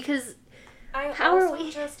 Because...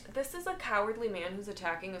 This is a cowardly man who's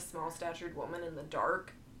attacking a small-statured woman in the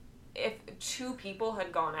dark. If two people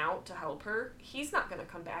had gone out to help her, he's not going to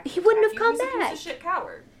come back. He wouldn't have come back. He's a piece of shit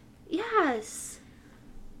coward. Yes.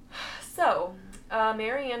 So,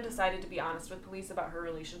 Marianne decided to be honest with police about her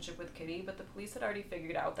relationship with Kitty, but the police had already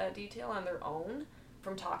figured out that detail on their own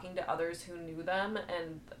from talking to others who knew them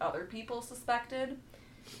and other people suspected.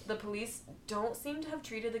 The police don't seem to have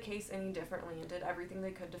treated the case any differently and did everything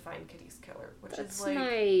they could to find Kitty's killer, which is, like,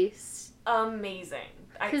 nice. Amazing.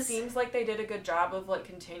 It seems like they did a good job of, like,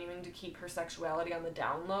 continuing to keep her sexuality on the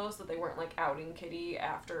down low so they weren't, like, outing Kitty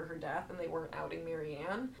after her death and they weren't outing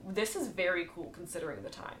Marianne. This is very cool considering the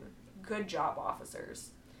time. good job, officers.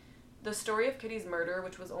 The story of Kitty's murder,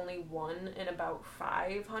 which was only one in about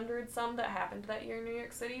 500 some that happened that year in New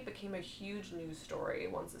York City, became a huge news story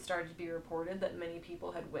once it started to be reported that many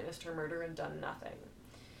people had witnessed her murder and done nothing.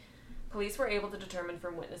 Police were able to determine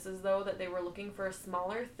from witnesses, though, that they were looking for a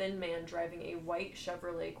smaller, thin man driving a white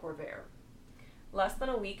Chevrolet Corvair. Less than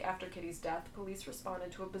a week after Kitty's death, police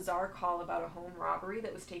responded to a bizarre call about a home robbery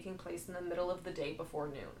that was taking place in the middle of the day before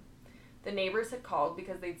noon. The neighbors had called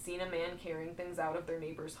because they'd seen a man carrying things out of their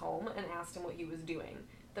neighbor's home and asked him what he was doing.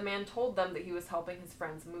 The man told them that he was helping his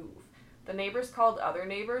friends move. The neighbors called other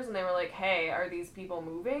neighbors and they were like, hey, are these people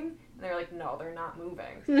moving? And they were like, no, they're not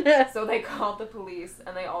moving. So they called the police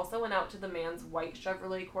and they also went out to the man's white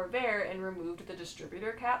Chevrolet Corvair and removed the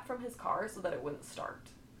distributor cap from his car so that it wouldn't start.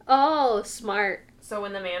 Oh, smart. So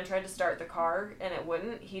when the man tried to start the car and it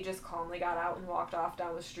wouldn't, he just calmly got out and walked off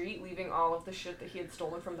down the street, leaving all of the shit that he had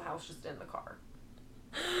stolen from the house just in the car.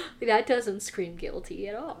 That doesn't scream guilty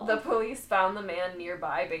at all. The police found the man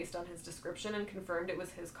nearby based on his description and confirmed it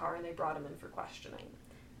was his car, and they brought him in for questioning.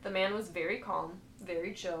 The man was very calm,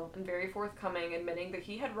 very chill, and very forthcoming, admitting that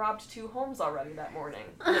he had robbed 2 homes already that morning,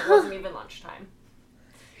 and it wasn't even lunchtime.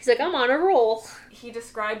 He's like, I'm on a roll. He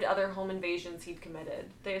described other home invasions he'd committed.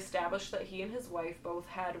 They established that he and his wife both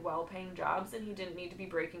had well-paying jobs and he didn't need to be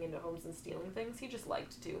breaking into homes and stealing things. He just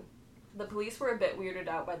liked to. The police were a bit weirded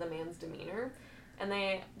out by the man's demeanor, and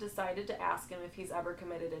they decided to ask him if he's ever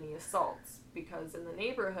committed any assaults, because in the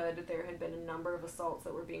neighborhood there had been a number of assaults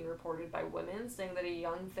that were being reported by women, saying that a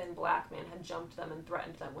young, thin black man had jumped them and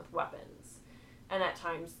threatened them with weapons. And at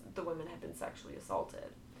times, the women had been sexually assaulted.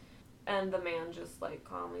 And the man just,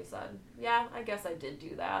 calmly said, yeah, I guess I did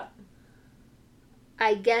do that.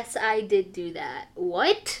 I guess I did do that.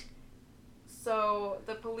 What? So,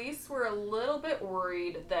 the police were a little bit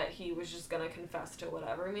worried that he was just gonna confess to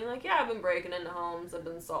whatever. I mean, yeah, I've been breaking into homes, I've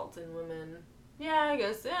been assaulting women. I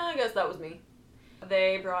guess that was me.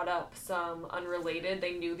 They brought up some unrelated,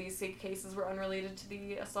 they knew these cases were unrelated to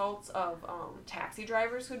the assaults of taxi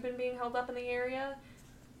drivers who'd been being held up in the area.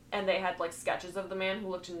 And they had, sketches of the man who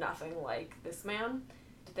looked nothing like this man.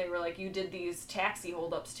 They were like, you did these taxi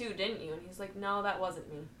holdups too, didn't you? And he's like, no, that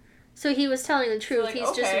wasn't me. So he was telling the truth. So he's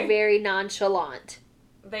okay. Just very nonchalant.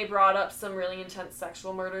 They brought up some really intense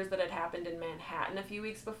sexual murders that had happened in Manhattan a few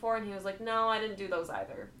weeks before, and he was like, no, I didn't do those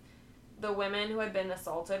either. The women who had been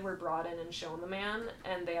assaulted were brought in and shown the man,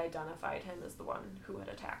 and they identified him as the one who had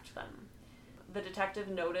attacked them. The detective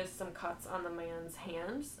noticed some cuts on the man's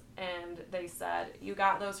hands, and they said, you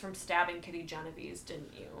got those from stabbing Kitty Genovese,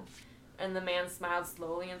 didn't you? And the man smiled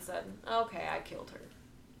slowly and said, okay, I killed her.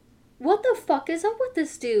 What the fuck is up with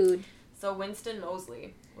this dude? So Winston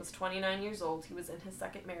Mosley was 29 years old. He was in his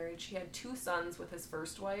second marriage. He had 2 sons with his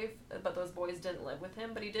first wife, but those boys didn't live with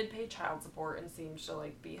him, but he did pay child support and seemed to,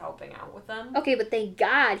 be helping out with them. Okay, but thank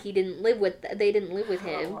God they didn't live with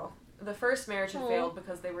him. Oh, well. The first marriage had failed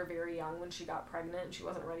because they were very young when she got pregnant and she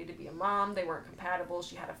wasn't ready to be a mom. They weren't compatible.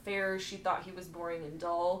 She had affairs. She thought he was boring and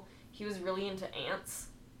dull. He was really into ants.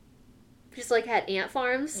 Just had ant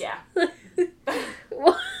farms? Yeah.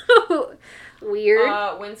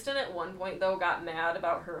 Weird. Winston at one point, though, got mad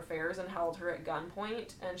about her affairs and held her at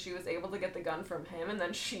gunpoint, and she was able to get the gun from him, and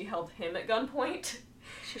then she held him at gunpoint.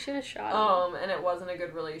 She should have shot him. And it wasn't a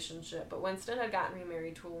good relationship. But Winston had gotten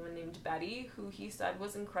remarried to a woman named Betty, who he said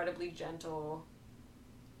was incredibly gentle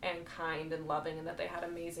and kind and loving, and that they had an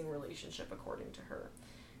amazing relationship, according to her.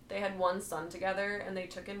 They had 1 son together, and they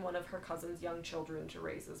took in one of her cousin's young children to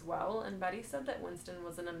raise as well, and Betty said that Winston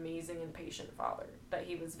was an amazing and patient father, that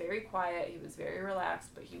he was very quiet, he was very relaxed,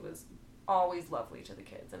 but he was always lovely to the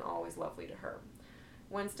kids and always lovely to her.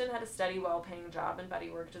 Winston had a steady, well-paying job, and Betty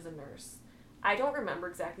worked as a nurse. I don't remember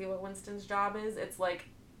exactly what Winston's job is. It's,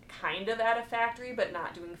 kind of at a factory, but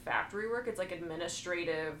not doing factory work. It's,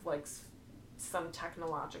 administrative, some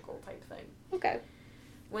technological type thing. Okay.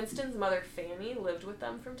 Winston's mother, Fanny, lived with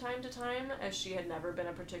them from time to time, as she had never been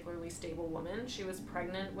a particularly stable woman. She was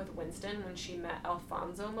pregnant with Winston when she met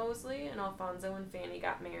Alfonso Mosley, and Alfonso and Fanny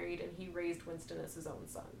got married, and he raised Winston as his own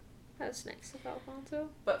son. That's nice of Alfonso.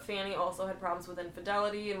 But Fanny also had problems with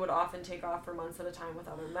infidelity and would often take off for months at a time with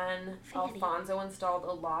other men. Fanny. Alfonso installed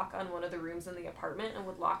a lock on one of the rooms in the apartment and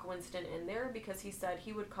would lock Winston in there because he said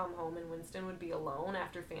he would come home and Winston would be alone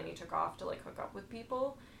after Fanny took off to, hook up with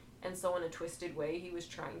people. And so in a twisted way, he was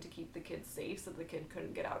trying to keep the kid safe so the kid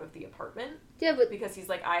couldn't get out of the apartment. Yeah, but... Because he's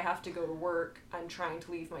like, I have to go to work. I'm trying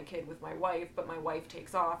to leave my kid with my wife, but my wife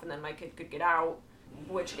takes off, and then my kid could get out,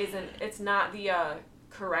 which isn't... It's not the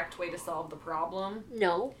correct way to solve the problem.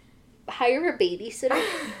 No. Hire a babysitter.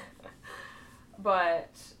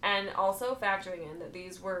 But... And also factoring in that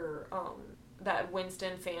these were that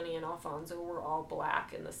Winston, Fanny, and Alfonso were all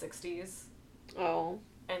black in the 60s. Oh.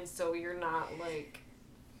 And so you're not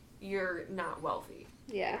wealthy.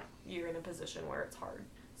 Yeah. You're in a position where it's hard.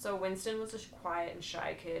 So Winston was a quiet and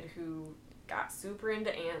shy kid who got super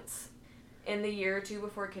into ants. In the year or two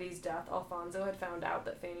before Kitty's death, Alfonso had found out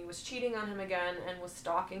that Fanny was cheating on him again and was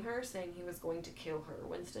stalking her, saying he was going to kill her.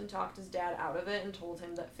 Winston talked his dad out of it and told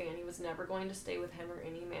him that Fanny was never going to stay with him or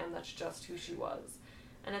any man. That's just who she was.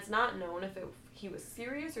 And it's not known if he was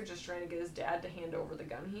serious or just trying to get his dad to hand over the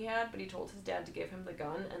gun he had, but he told his dad to give him the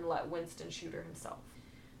gun and let Winston shoot her himself.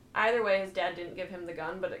 Either way, his dad didn't give him the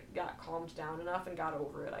gun, but it got calmed down enough and got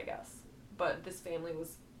over it, I guess. But this family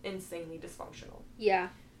was insanely dysfunctional. Yeah.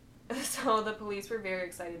 So the police were very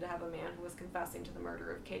excited to have a man who was confessing to the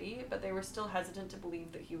murder of Kitty, but they were still hesitant to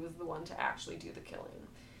believe that he was the one to actually do the killing.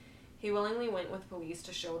 He willingly went with police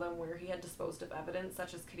to show them where he had disposed of evidence,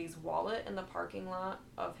 such as Kitty's wallet in the parking lot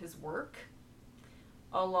of his work,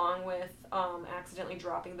 along with accidentally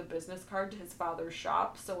dropping the business card to his father's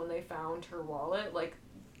shop. So when they found her wallet, like,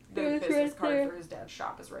 the business card for his dad's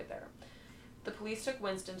shop is right there. The police took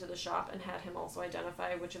Winston to the shop and had him also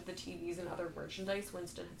identify which of the TVs and other merchandise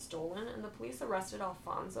Winston had stolen, and the police arrested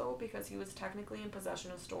Alfonso because he was technically in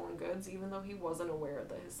possession of stolen goods, even though he wasn't aware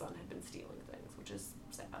that his son had been stealing things, which is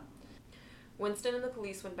sad. Winston and the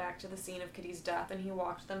police went back to the scene of Kitty's death, and he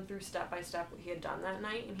walked them through step by step what he had done that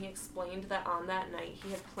night, and he explained that on that night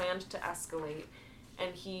he had planned to escalate,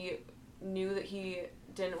 and he knew that he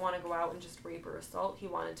didn't want to go out and just rape or assault. He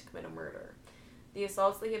wanted to commit a murder. The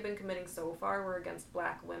assaults that he had been committing so far were against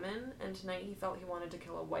black women, and tonight he felt he wanted to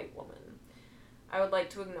kill a white woman. I would like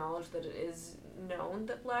to acknowledge that it is known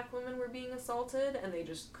that black women were being assaulted, and they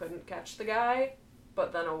just couldn't catch the guy,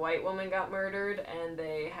 but then a white woman got murdered, and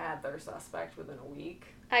they had their suspect within a week.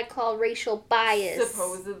 I call racial bias.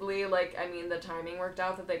 Supposedly, the timing worked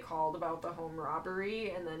out that they called about the home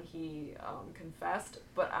robbery, and then he confessed,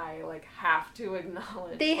 but I, have to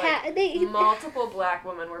acknowledge, multiple black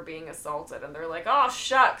women were being assaulted, and they're like, oh,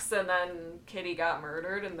 shucks, and then Kitty got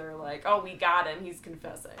murdered, and they're like, oh, we got him, he's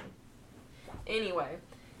confessing. Anyway,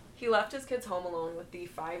 he left his kids home alone with the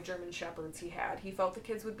 5 German shepherds he had. He felt the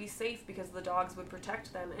kids would be safe because the dogs would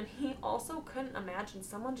protect them, and he also couldn't imagine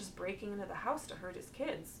someone just breaking into the house to hurt his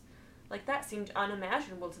kids. That seemed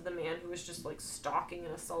unimaginable to the man who was just, stalking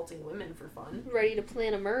and assaulting women for fun. Ready to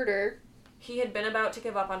plan a murder. He had been about to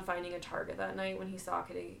give up on finding a target that night when he saw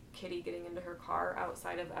Kitty getting into her car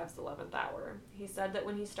outside of Ev's 11th hour. He said that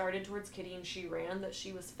when he started towards Kitty and she ran, that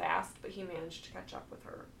she was fast, but he managed to catch up with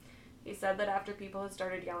her. He said that after people had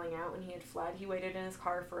started yelling out and he had fled, he waited in his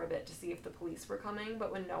car for a bit to see if the police were coming,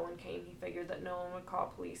 but when no one came, he figured that no one would call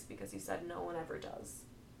police because he said no one ever does.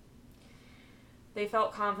 They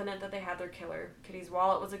felt confident that they had their killer. Kitty's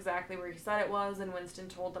wallet was exactly where he said it was, and Winston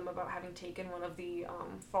told them about having taken one of the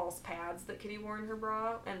false pads that Kitty wore in her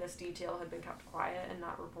bra, and this detail had been kept quiet and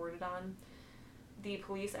not reported on. The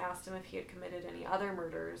police asked him if he had committed any other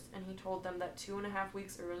murders, and he told them that 2.5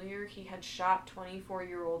 weeks earlier he had shot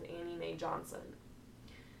 24-year-old Annie Mae Johnson.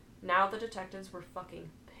 Now the detectives were fucking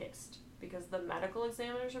pissed, because the medical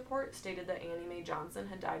examiner's report stated that Annie Mae Johnson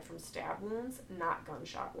had died from stab wounds, not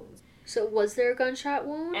gunshot wounds. So was there a gunshot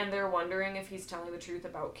wound? And they're wondering if he's telling the truth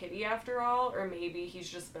about Kitty after all, or maybe he's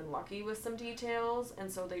just been lucky with some details,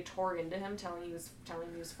 and so they tore into him telling he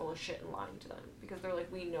was full of shit and lying to them. Because they're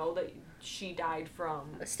like, we know that she died from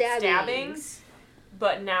stabbings,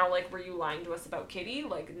 but now, were you lying to us about Kitty?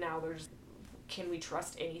 Now can we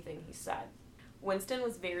trust anything he said? Winston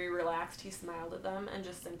was very relaxed. He smiled at them and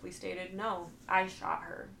just simply stated, no, I shot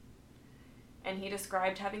her. And he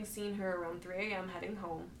described having seen her around 3 a.m. heading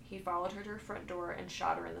home. He followed her to her front door and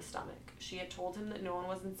shot her in the stomach. She had told him that no one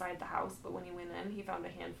was inside the house, but when he went in, he found a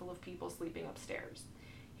handful of people sleeping upstairs.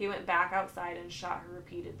 He went back outside and shot her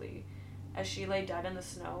repeatedly. As she lay dead in the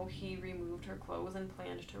snow, he removed her clothes and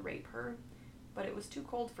planned to rape her. But it was too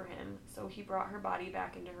cold for him, so he brought her body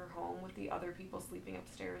back into her home with the other people sleeping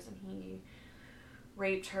upstairs, and he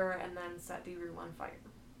raped her and then set the room on fire.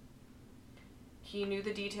 He knew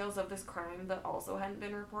the details of this crime that also hadn't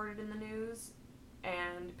been reported in the news,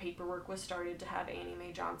 and paperwork was started to have Annie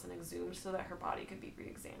Mae Johnson exhumed so that her body could be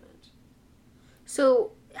re-examined.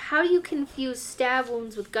 So, how do you confuse stab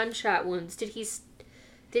wounds with gunshot wounds? Did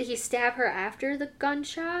he stab her after the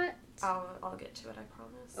gunshot? I'll get to it, I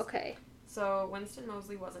promise. Okay. So, Winston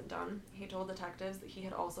Moseley wasn't done. He told detectives that he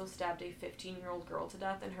had also stabbed a 15-year-old girl to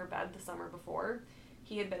death in her bed the summer before.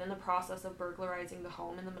 He had been in the process of burglarizing the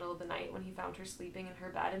home in the middle of the night when he found her sleeping in her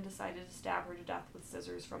bed and decided to stab her to death with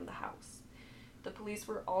scissors from the house. The police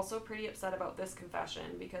were also pretty upset about this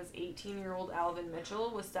confession because 18-year-old Alvin Mitchell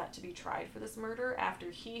was set to be tried for this murder after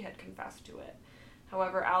he had confessed to it.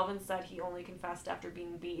 However, Alvin said he only confessed after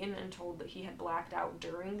being beaten and told that he had blacked out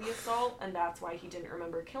during the assault, and that's why he didn't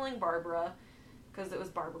remember killing Barbara, because it was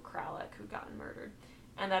Barbara Kralik who'd gotten murdered.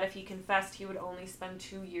 And that if he confessed, he would only spend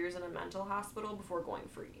 2 years in a mental hospital before going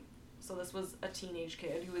free. So this was a teenage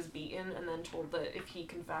kid who was beaten and then told that if he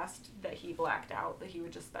confessed that he blacked out, that he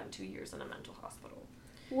would just spend 2 years in a mental hospital.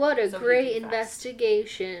 What a great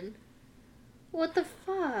investigation. What the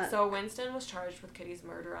fuck? So Winston was charged with Kitty's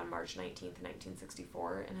murder on March 19th,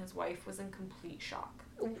 1964, and his wife was in complete shock.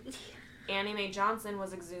 Annie Mae Johnson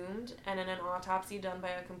was exhumed, and in an autopsy done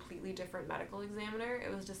by a completely different medical examiner,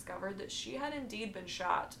 it was discovered that she had indeed been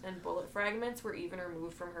shot, and bullet fragments were even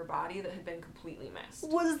removed from her body that had been completely missed.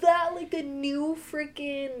 Was that like a new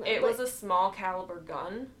freaking... It was a small caliber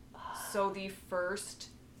gun, so the first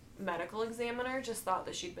medical examiner just thought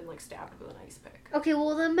that she'd been like stabbed with an ice pick. Okay,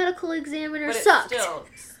 well the medical examiner but sucked. But still,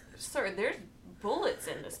 sir, there's bullets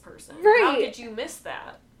in this person. Right. How did you miss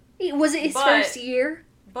that? Was it his first year?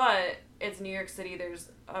 But it's New York City,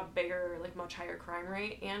 there's a bigger, like, much higher crime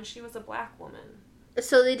rate, and she was a black woman.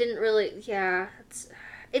 So they didn't really, yeah,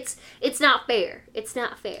 it's not fair. It's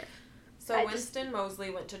not fair. So Winston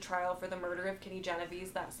Moseley went to trial for the murder of Kitty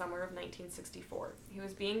Genovese that summer of 1964. He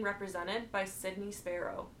was being represented by Sidney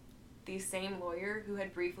Sparrow, the same lawyer who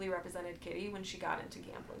had briefly represented Kitty when she got into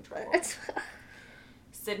gambling trouble.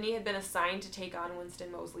 Sidney had been assigned to take on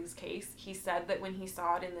Winston Moseley's case. He said that when he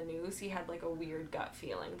saw it in the news, he had like a weird gut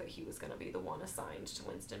feeling that he was going to be the one assigned to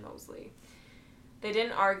Winston Moseley. They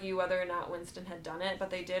didn't argue whether or not Winston had done it, but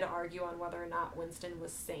they did argue on whether or not Winston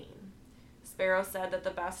was sane. Sparrow said that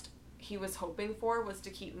the best he was hoping for was to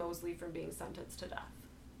keep Moseley from being sentenced to death,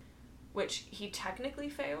 which he technically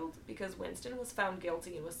failed because Winston was found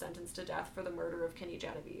guilty and was sentenced to death for the murder of Kitty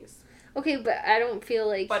Genovese. Okay, but I don't feel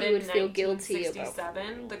like he would feel guilty about it. But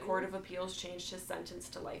in 1967, the Court of Appeals changed his sentence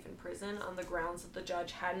to life in prison on the grounds that the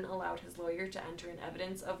judge hadn't allowed his lawyer to enter in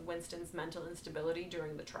evidence of Winston's mental instability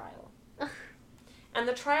during the trial. And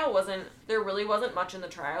the trial there really wasn't much in the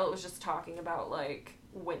trial. It was just talking about, like,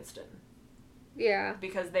 Winston. Yeah.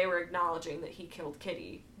 Because they were acknowledging that he killed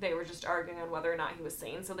Kitty. They were just arguing on whether or not he was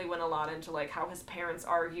sane, so they went a lot into, like, how his parents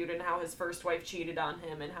argued and how his first wife cheated on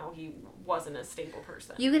him and how he wasn't a stable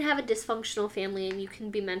person. You can have a dysfunctional family and you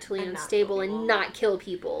can be mentally unstable and not kill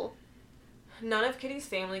people. None of Kitty's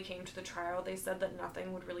family came to the trial. They said that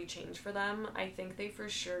nothing would really change for them. I think they for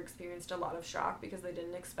sure experienced a lot of shock because they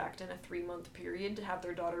didn't expect in a 3-month period to have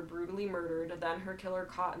their daughter brutally murdered, then her killer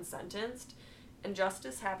caught and sentenced. And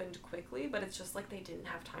justice happened quickly, but it's just like they didn't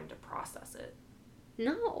have time to process it.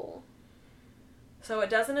 No. So it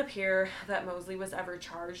doesn't appear that Moseley was ever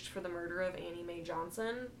charged for the murder of Annie Mae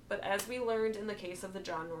Johnson, but as we learned in the case of the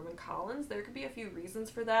John Norman Collins, there could be a few reasons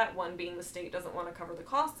for that. One being the state doesn't want to cover the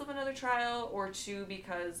costs of another trial, or two,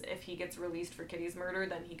 because if he gets released for Kitty's murder,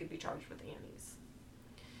 then he could be charged with Annie's.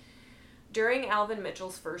 During Alvin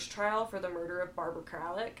Mitchell's first trial for the murder of Barbara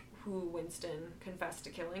Kralik, who Winston confessed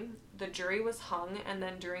to killing, the jury was hung, and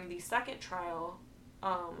then during the second trial,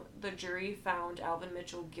 the jury found Alvin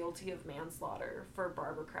Mitchell guilty of manslaughter for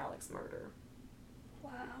Barbara Kralik's murder.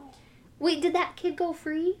 Wow. Wait, did that kid go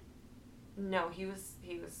free? No, he was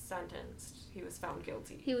sentenced. He was found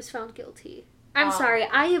guilty. He was found guilty. I'm sorry,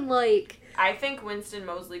 I am like... I think Winston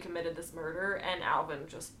Moseley committed this murder, and Alvin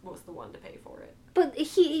just was the one to pay for it. But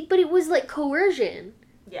it was like coercion.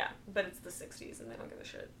 Yeah, but it's the 60s, and they don't give a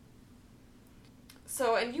shit.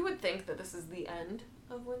 So, and you would think that this is the end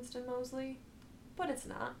of Winston Moseley, but it's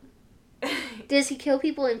not. Does he kill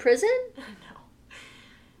people in prison? No.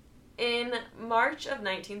 In March of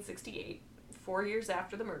 1968, 4 years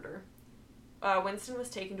after the murder, Winston was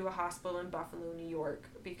taken to a hospital in Buffalo, New York,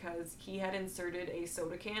 because he had inserted a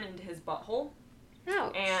soda can into his butthole.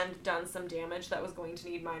 Ouch. And done some damage that was going to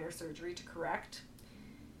need minor surgery to correct.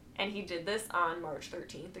 And he did this on March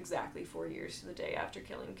 13th, exactly 4 years to the day after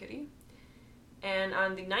killing Kitty. And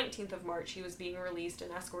on the 19th of March, he was being released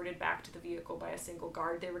and escorted back to the vehicle by a single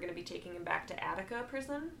guard. They were going to be taking him back to Attica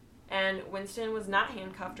prison. And Winston was not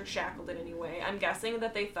handcuffed or shackled in any way. I'm guessing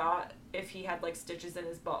that they thought if he had, like, stitches in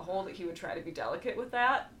his butthole that he would try to be delicate with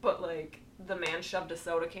that. But, like, the man shoved a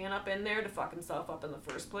soda can up in there to fuck himself up in the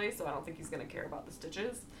first place, so I don't think he's going to care about the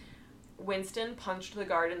stitches. Winston punched the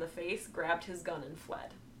guard in the face, grabbed his gun, and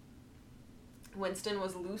fled. Winston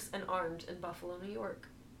was loose and armed in Buffalo, New York.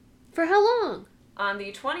 For how long? On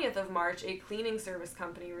the 20th of March, a cleaning service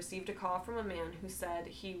company received a call from a man who said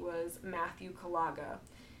he was Matthew Kalaga,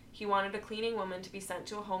 He wanted a cleaning woman to be sent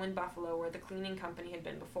to a home in Buffalo where the cleaning company had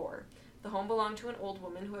been before. The home belonged to an old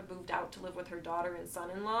woman who had moved out to live with her daughter and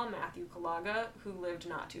son-in-law, Matthew Kalaga, who lived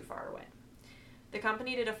not too far away. The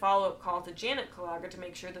company did a follow-up call to Janet Kalaga to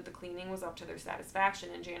make sure that the cleaning was up to their satisfaction,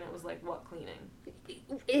 and Janet was like, what cleaning?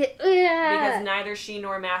 Because neither she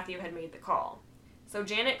nor Matthew had made the call. So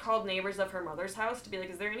Janet called neighbors of her mother's house to be like,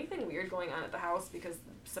 is there anything weird going on at the house? Because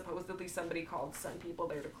supposedly somebody called to send people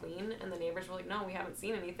there to clean, and the neighbors were like, no, we haven't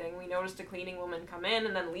seen anything. We noticed a cleaning woman come in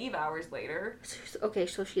and then leave hours later. Okay,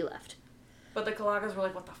 so she left. But the Kalagas were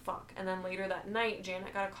like, what the fuck? And then later that night,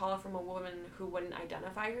 Janet got a call from a woman who wouldn't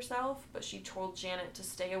identify herself, but she told Janet to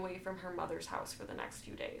stay away from her mother's house for the next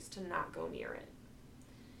few days, to not go near it.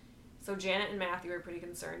 So Janet and Matthew were pretty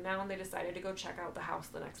concerned now, and they decided to go check out the house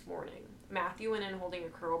the next morning. Matthew went in holding a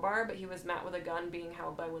crowbar, but he was met with a gun being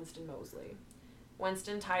held by Winston Moseley.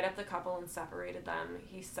 Winston tied up the couple and separated them.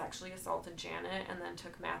 He sexually assaulted Janet and then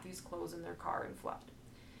took Matthew's clothes in their car and fled.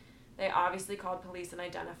 They obviously called police and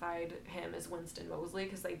identified him as Winston Moseley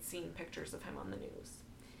because they'd seen pictures of him on the news.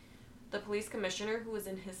 The police commissioner, who was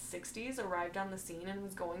in his 60s, arrived on the scene and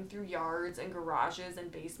was going through yards and garages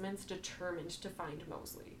and basements determined to find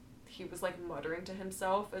Moseley. He was, like, muttering to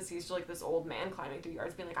himself as he's, like, this old man climbing through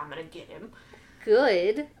yards being like, I'm gonna get him.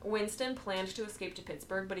 Good. Winston planned to escape to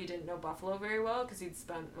Pittsburgh, but he didn't know Buffalo very well because he'd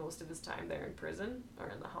spent most of his time there in prison or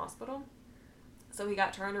in the hospital. So he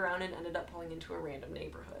got turned around and ended up pulling into a random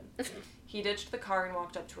neighborhood. He ditched the car and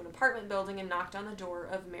walked up to an apartment building and knocked on the door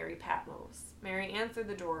of Mary Patmos. Mary answered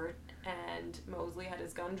the door, and Moseley had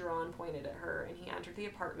his gun drawn, pointed at her, and he entered the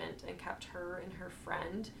apartment and kept her and her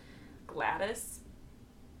friend, Gladys.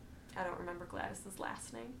 I don't remember Gladys's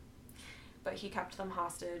last name, but he kept them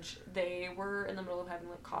hostage. They were in the middle of having,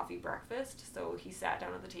 like, coffee breakfast, so he sat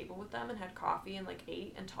down at the table with them and had coffee and, like,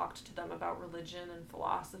 ate and talked to them about religion and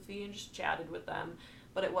philosophy and just chatted with them.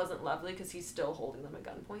 But it wasn't lovely because he's still holding them at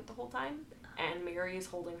gunpoint the whole time, and Mary is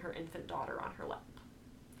holding her infant daughter on her lap.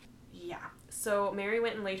 Yeah. So Mary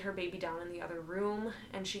went and laid her baby down in the other room,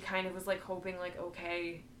 and she kind of was, like, hoping, like,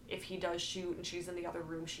 okay, if he does shoot and she's in the other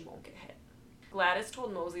room, she won't get hit. Gladys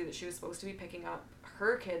told Moseley that she was supposed to be picking up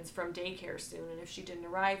her kids from daycare soon, and if she didn't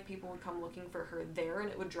arrive, people would come looking for her there, and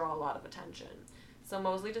it would draw a lot of attention. So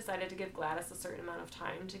Moseley decided to give Gladys a certain amount of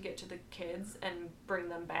time to get to the kids and bring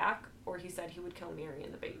them back, or he said he would kill Mary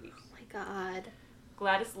and the baby. Oh my God.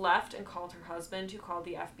 Gladys left and called her husband, who called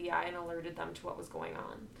the FBI and alerted them to what was going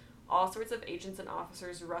on. All sorts of agents and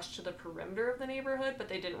officers rushed to the perimeter of the neighborhood, but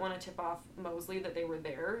they didn't want to tip off Moseley that they were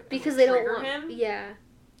there. Because they don't want him. Yeah.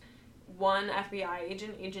 One FBI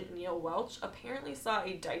agent, Agent Neil Welch, apparently saw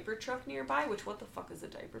a diaper truck nearby, which, what the fuck is a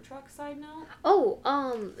diaper truck, side note? Oh,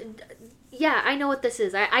 yeah, I know what this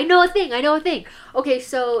is. I know a thing. Okay,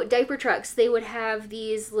 so diaper trucks, they would have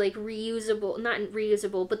these, like, reusable, not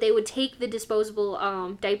reusable, but they would take the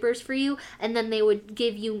disposable, diapers for you, and then they would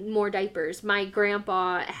give you more diapers. My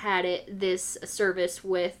grandpa had this service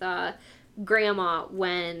with, grandma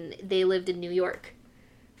when they lived in New York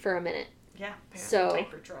for a minute. Yeah, so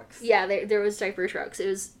diaper trucks. Yeah, there was diaper trucks. It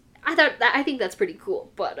was, I think that's pretty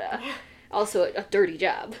cool, but also a dirty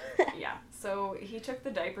job. Yeah, so he took the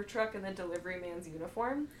diaper truck and the delivery man's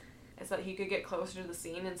uniform so that he could get closer to the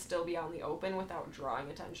scene and still be out in the open without drawing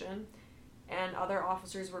attention. And other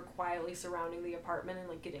officers were quietly surrounding the apartment and,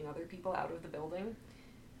 like, getting other people out of the building.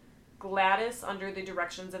 Gladys, under the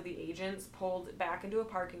directions of the agents, pulled back into a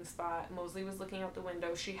parking spot. Moseley was looking out the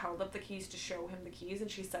window. She held up the keys to show him the keys, and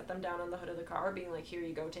she set them down on the hood of the car, being like, here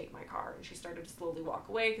you go, take my car. And she started to slowly walk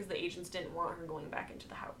away because the agents didn't want her going back into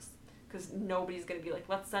the house. Because nobody's going to be like,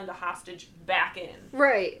 let's send a hostage back in.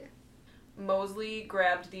 Right. Moseley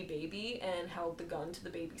grabbed the baby and held the gun to the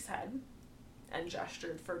baby's head and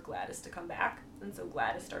gestured for Gladys to come back. And so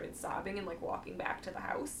Gladys started sobbing and, like, walking back to the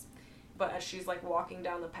house. But as she's, like, walking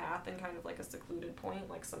down the path in kind of, like, a secluded point,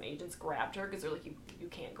 like, some agents grabbed her because they're like, you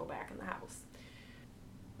can't go back in the house.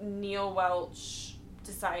 Neil Welch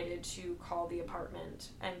decided to call the apartment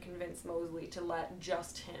and convince Moseley to let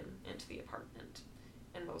just him into the apartment.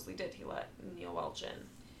 And Moseley did. He let Neil Welch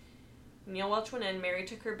in. Neil Welch went in. Mary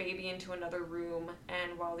took her baby into another room,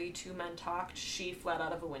 and while the two men talked, she fled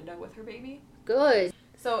out of a window with her baby. Good.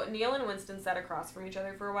 So Neil and Winston sat across from each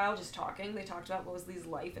other for a while, just talking. They talked about Moseley's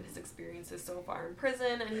life and his experiences so far in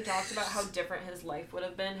prison, and he talked about how different his life would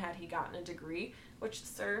have been had he gotten a degree, which,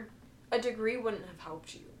 sir, a degree wouldn't have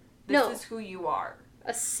helped you. This is who you are.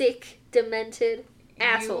 A sick, demented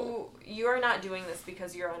asshole. You are not doing this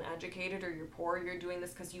because you're uneducated or you're poor. You're doing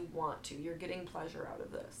this because you want to. You're getting pleasure out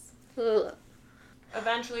of this. Ugh.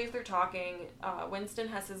 Eventually, as they're talking, Winston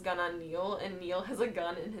has his gun on Neil, and Neil has a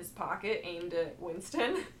gun in his pocket aimed at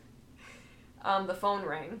Winston. the phone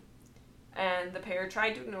rang. And the pair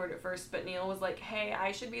tried to ignore it at first, but Neil was like, hey,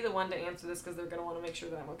 I should be the one to answer this because they're going to want to make sure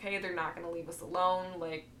that I'm okay. They're not going to leave us alone.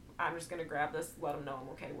 Like, I'm just going to grab this, let them know I'm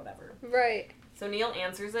okay, whatever. Right. So Neil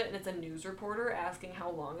answers it, and it's a news reporter asking how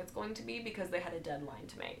long it's going to be because they had a deadline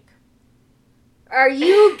to make. Are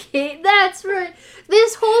you kidding? That's right.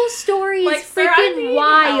 This whole story is freaking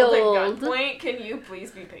wild. At gunpoint, can you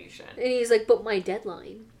please be patient? And he's like, but my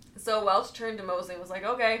deadline. So Welch turned to Mosley and was like,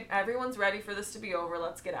 okay, everyone's ready for this to be over.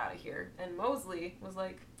 Let's get out of here. And Mosley was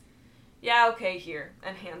like, yeah, okay, here.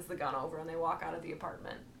 And hands the gun over, and they walk out of the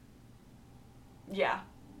apartment. Yeah.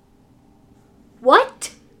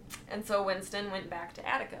 What? And so Winston went back to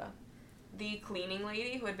Attica. The cleaning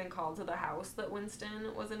lady who had been called to the house that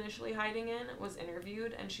Winston was initially hiding in was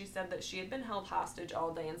interviewed, and she said that she had been held hostage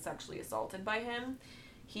all day and sexually assaulted by him.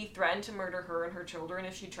 He threatened to murder her and her children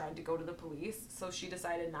if she tried to go to the police, so she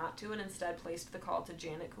decided not to and instead placed the call to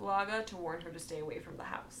Janet Kulaga to warn her to stay away from the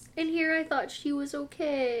house. And here I thought she was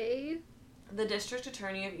okay. The district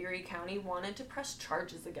attorney of Erie County wanted to press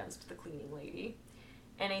charges against the cleaning lady,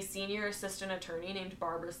 and a senior assistant attorney named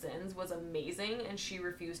Barbara Sins was amazing, and she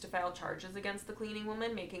refused to file charges against the cleaning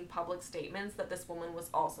woman, making public statements that this woman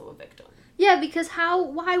was also a victim. Yeah, because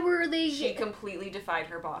why were they... She completely defied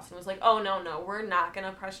her boss and was like, oh, no, we're not going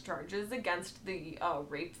to press charges against the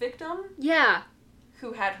rape victim. Yeah.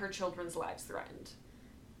 Who had her children's lives threatened.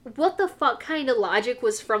 What the fuck kind of logic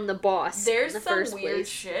was from the boss? There's in the some first weird place?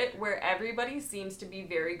 shit where everybody seems to be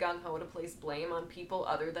very gung-ho to place blame on people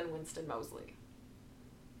other than Winston Mosley.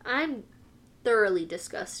 I'm thoroughly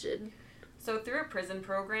disgusted. So through a prison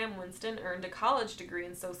program, Winston earned a college degree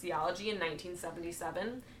in sociology in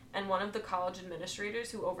 1977, and one of the college administrators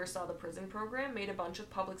who oversaw the prison program made a bunch of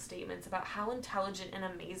public statements about how intelligent and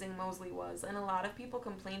amazing Mosley was, and a lot of people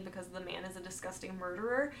complained because the man is a disgusting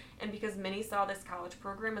murderer, and because many saw this college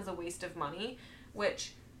program as a waste of money,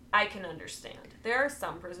 which I can understand. There are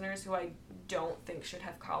some prisoners who I don't think should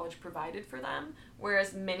have college provided for them,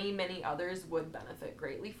 whereas many, many others would benefit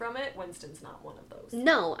greatly from it. Winston's not one of those.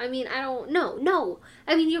 No, I mean, I don't... No.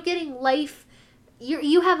 I mean, you're getting life...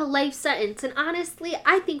 You have a life sentence, and honestly,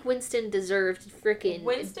 I think Winston deserved freaking...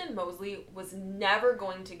 Winston Mosley was never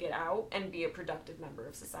going to get out and be a productive member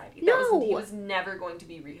of society. He was never going to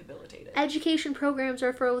be rehabilitated. Education programs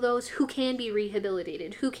are for those who can be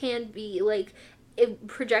rehabilitated, who can be, like...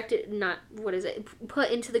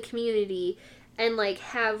 put into the community and, like,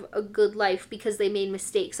 have a good life because they made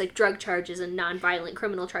mistakes, like drug charges and non-violent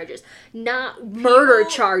criminal charges, not murder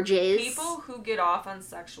charges. People who get off on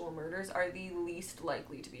sexual murders are the least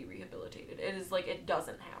likely to be rehabilitated. It is like, it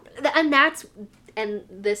doesn't happen. And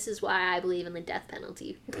this is why I believe in the death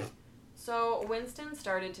penalty. So, Winston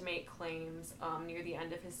started to make claims near the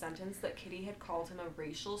end of his sentence that Kitty had called him a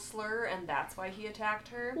racial slur, and that's why he attacked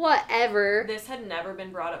her. Whatever. This had never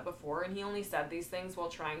been brought up before, and he only said these things while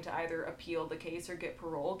trying to either appeal the case or get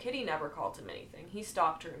parole. Kitty never called him anything. He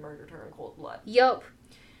stalked her and murdered her in cold blood. Yup.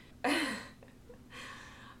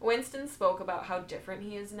 Winston spoke about how different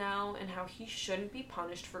he is now and how he shouldn't be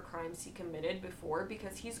punished for crimes he committed before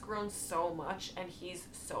because he's grown so much and he's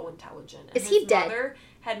so intelligent. And is he dead? His mother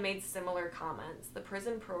had made similar comments. The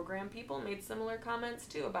prison program people made similar comments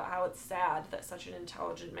too about how it's sad that such an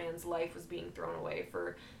intelligent man's life was being thrown away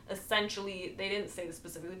for essentially, they didn't say this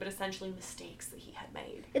specifically, but essentially mistakes that he had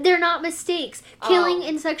made. They're not mistakes. Killing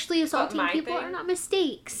and sexually assaulting people are not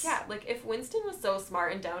mistakes. Yeah, like if Winston was so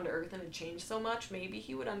smart and down to earth and had changed so much, maybe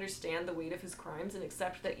he would understand the weight of his crimes and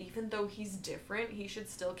accept that even though he's different, he should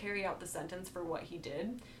still carry out the sentence for what he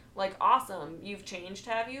did. Like, awesome, you've changed,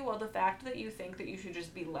 have you? Well, the fact that you think that you should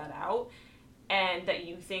just be let out and that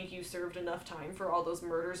you think you served enough time for all those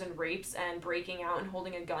murders and rapes and breaking out and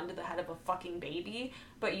holding a gun to the head of a fucking baby,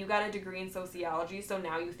 but you got a degree in sociology, so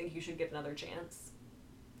now you think you should get another chance.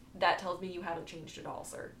 That tells me you haven't changed at all,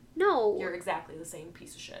 sir. No. You're exactly the same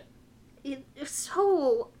piece of shit. It's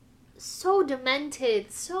so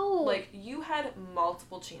demented, so... Like, you had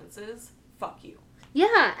multiple chances. Fuck you.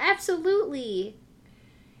 Yeah, absolutely.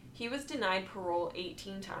 He was denied parole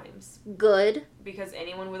 18 times. Good. Because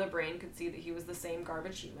anyone with a brain could see that he was the same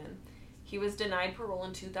garbage human. He was denied parole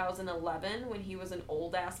in 2011 when he was an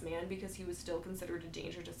old-ass man because he was still considered a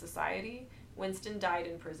danger to society. Winston died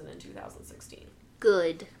in prison in 2016.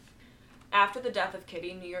 Good. After the death of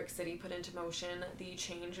Kitty, New York City put into motion the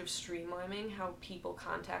change of streamlining how people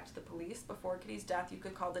contact the police. Before Kitty's death, you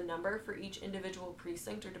could call the number for each individual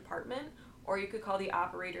precinct or department, or you could call the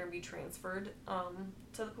operator and be transferred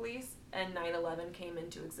to the police, and 911 came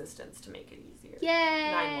into existence to make it easier.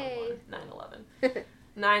 Yay! 911.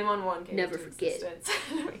 911 came Never into forget. existence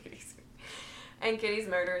to make it easier. And Kitty's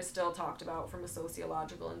murder is still talked about from a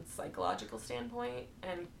sociological and psychological standpoint,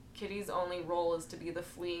 and Kitty's only role is to be the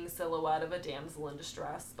fleeing silhouette of a damsel in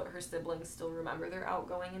distress, but her siblings still remember their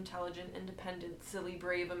outgoing, intelligent, independent, silly,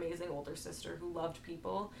 brave, amazing older sister who loved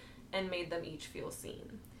people and made them each feel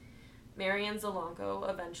seen. Marianne Zelenko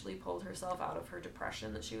eventually pulled herself out of her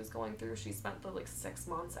depression that she was going through. She spent the 6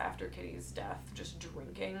 months after Kitty's death just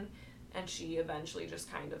drinking, and she eventually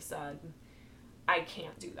just kind of said, I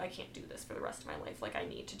can't do this for the rest of my life. I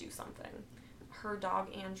need to do something. Her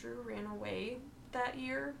dog Andrew ran away that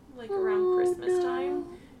year, around Christmas time,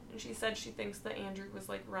 and she said she thinks that Andrew was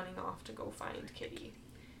running off to go find Kitty.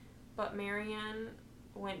 But Marianne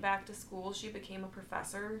went back to school. She became a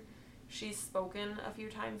professor. She's spoken a few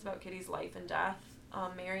times about Kitty's life and death.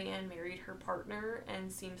 Marianne married her partner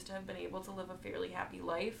and seems to have been able to live a fairly happy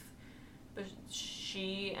life. But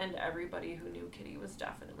she and everybody who knew Kitty was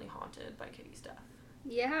definitely haunted by Kitty's death.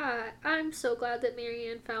 Yeah, I'm so glad that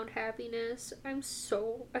Marianne found happiness. I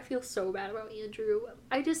feel so bad about Andrew.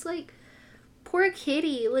 I just, poor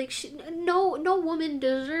Kitty. No woman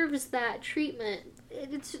deserves that treatment.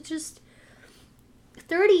 It's just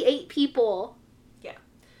 38 people. Yeah.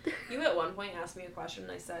 You at one point asked me a question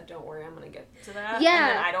and I said, don't worry, I'm going to get to that. Yeah.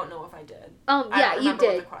 And then I don't know if I did. Yeah, you did.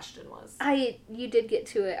 What the question was. You did get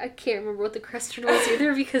to it. I can't remember what the question was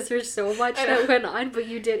either because there's so much that went on, but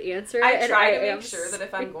you did answer it. I try to make sure that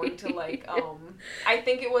if I'm going to I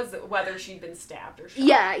think it was whether she'd been stabbed or shot.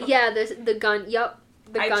 Yeah, the gun, yep.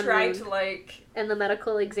 I tried to and the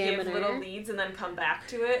medical examiner give little leads and then come back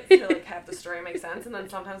to it to have the story make sense, and then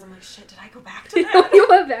sometimes I'm like, shit, did I go back to that? You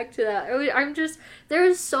went back to that.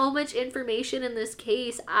 There's so much information in this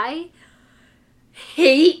case. I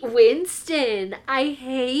hate Winston. I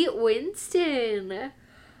hate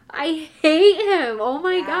him. Oh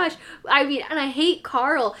my gosh. And I hate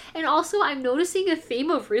Carl. And also, I'm noticing a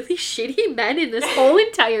theme of really shitty men in this whole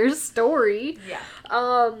entire story. Yeah.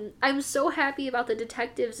 I'm so happy about the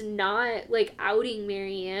detectives not, outing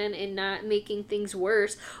Marianne and not making things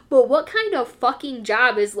worse. But what kind of fucking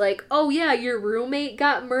job is oh yeah, your roommate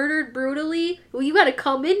got murdered brutally? Well, you gotta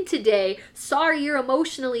come in today. Sorry you're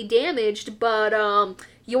emotionally damaged, but,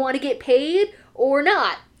 you want to get paid or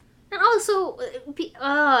not? And also,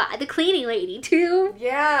 the cleaning lady, too.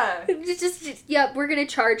 Yeah. Yep, we're going to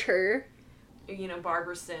charge her.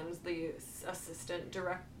 Barbara Sims, the assistant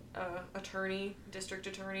district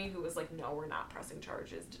attorney, who was no, we're not pressing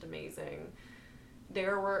charges, did amazing.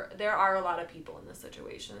 There are a lot of people in this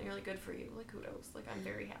situation. And you're good for you. Kudos. I'm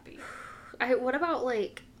very happy. What about,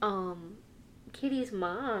 Kitty's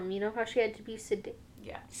mom? You know how she had to be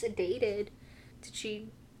sedated?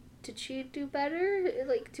 Did she do better?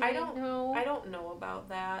 I don't know about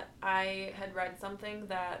that. I had read something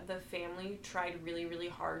that the family tried really, really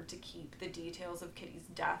hard to keep the details of Kitty's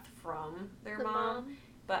death from their mom.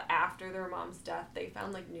 But after their mom's death, they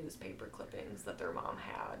found, newspaper clippings that their mom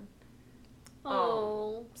had.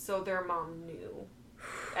 Oh. So their mom knew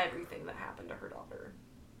everything that happened to her daughter.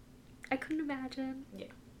 I couldn't imagine.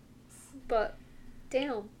 Yeah. But,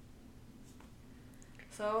 damn.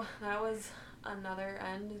 So, that was another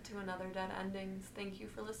end to another dead endings. Thank you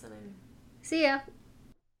for listening. See ya.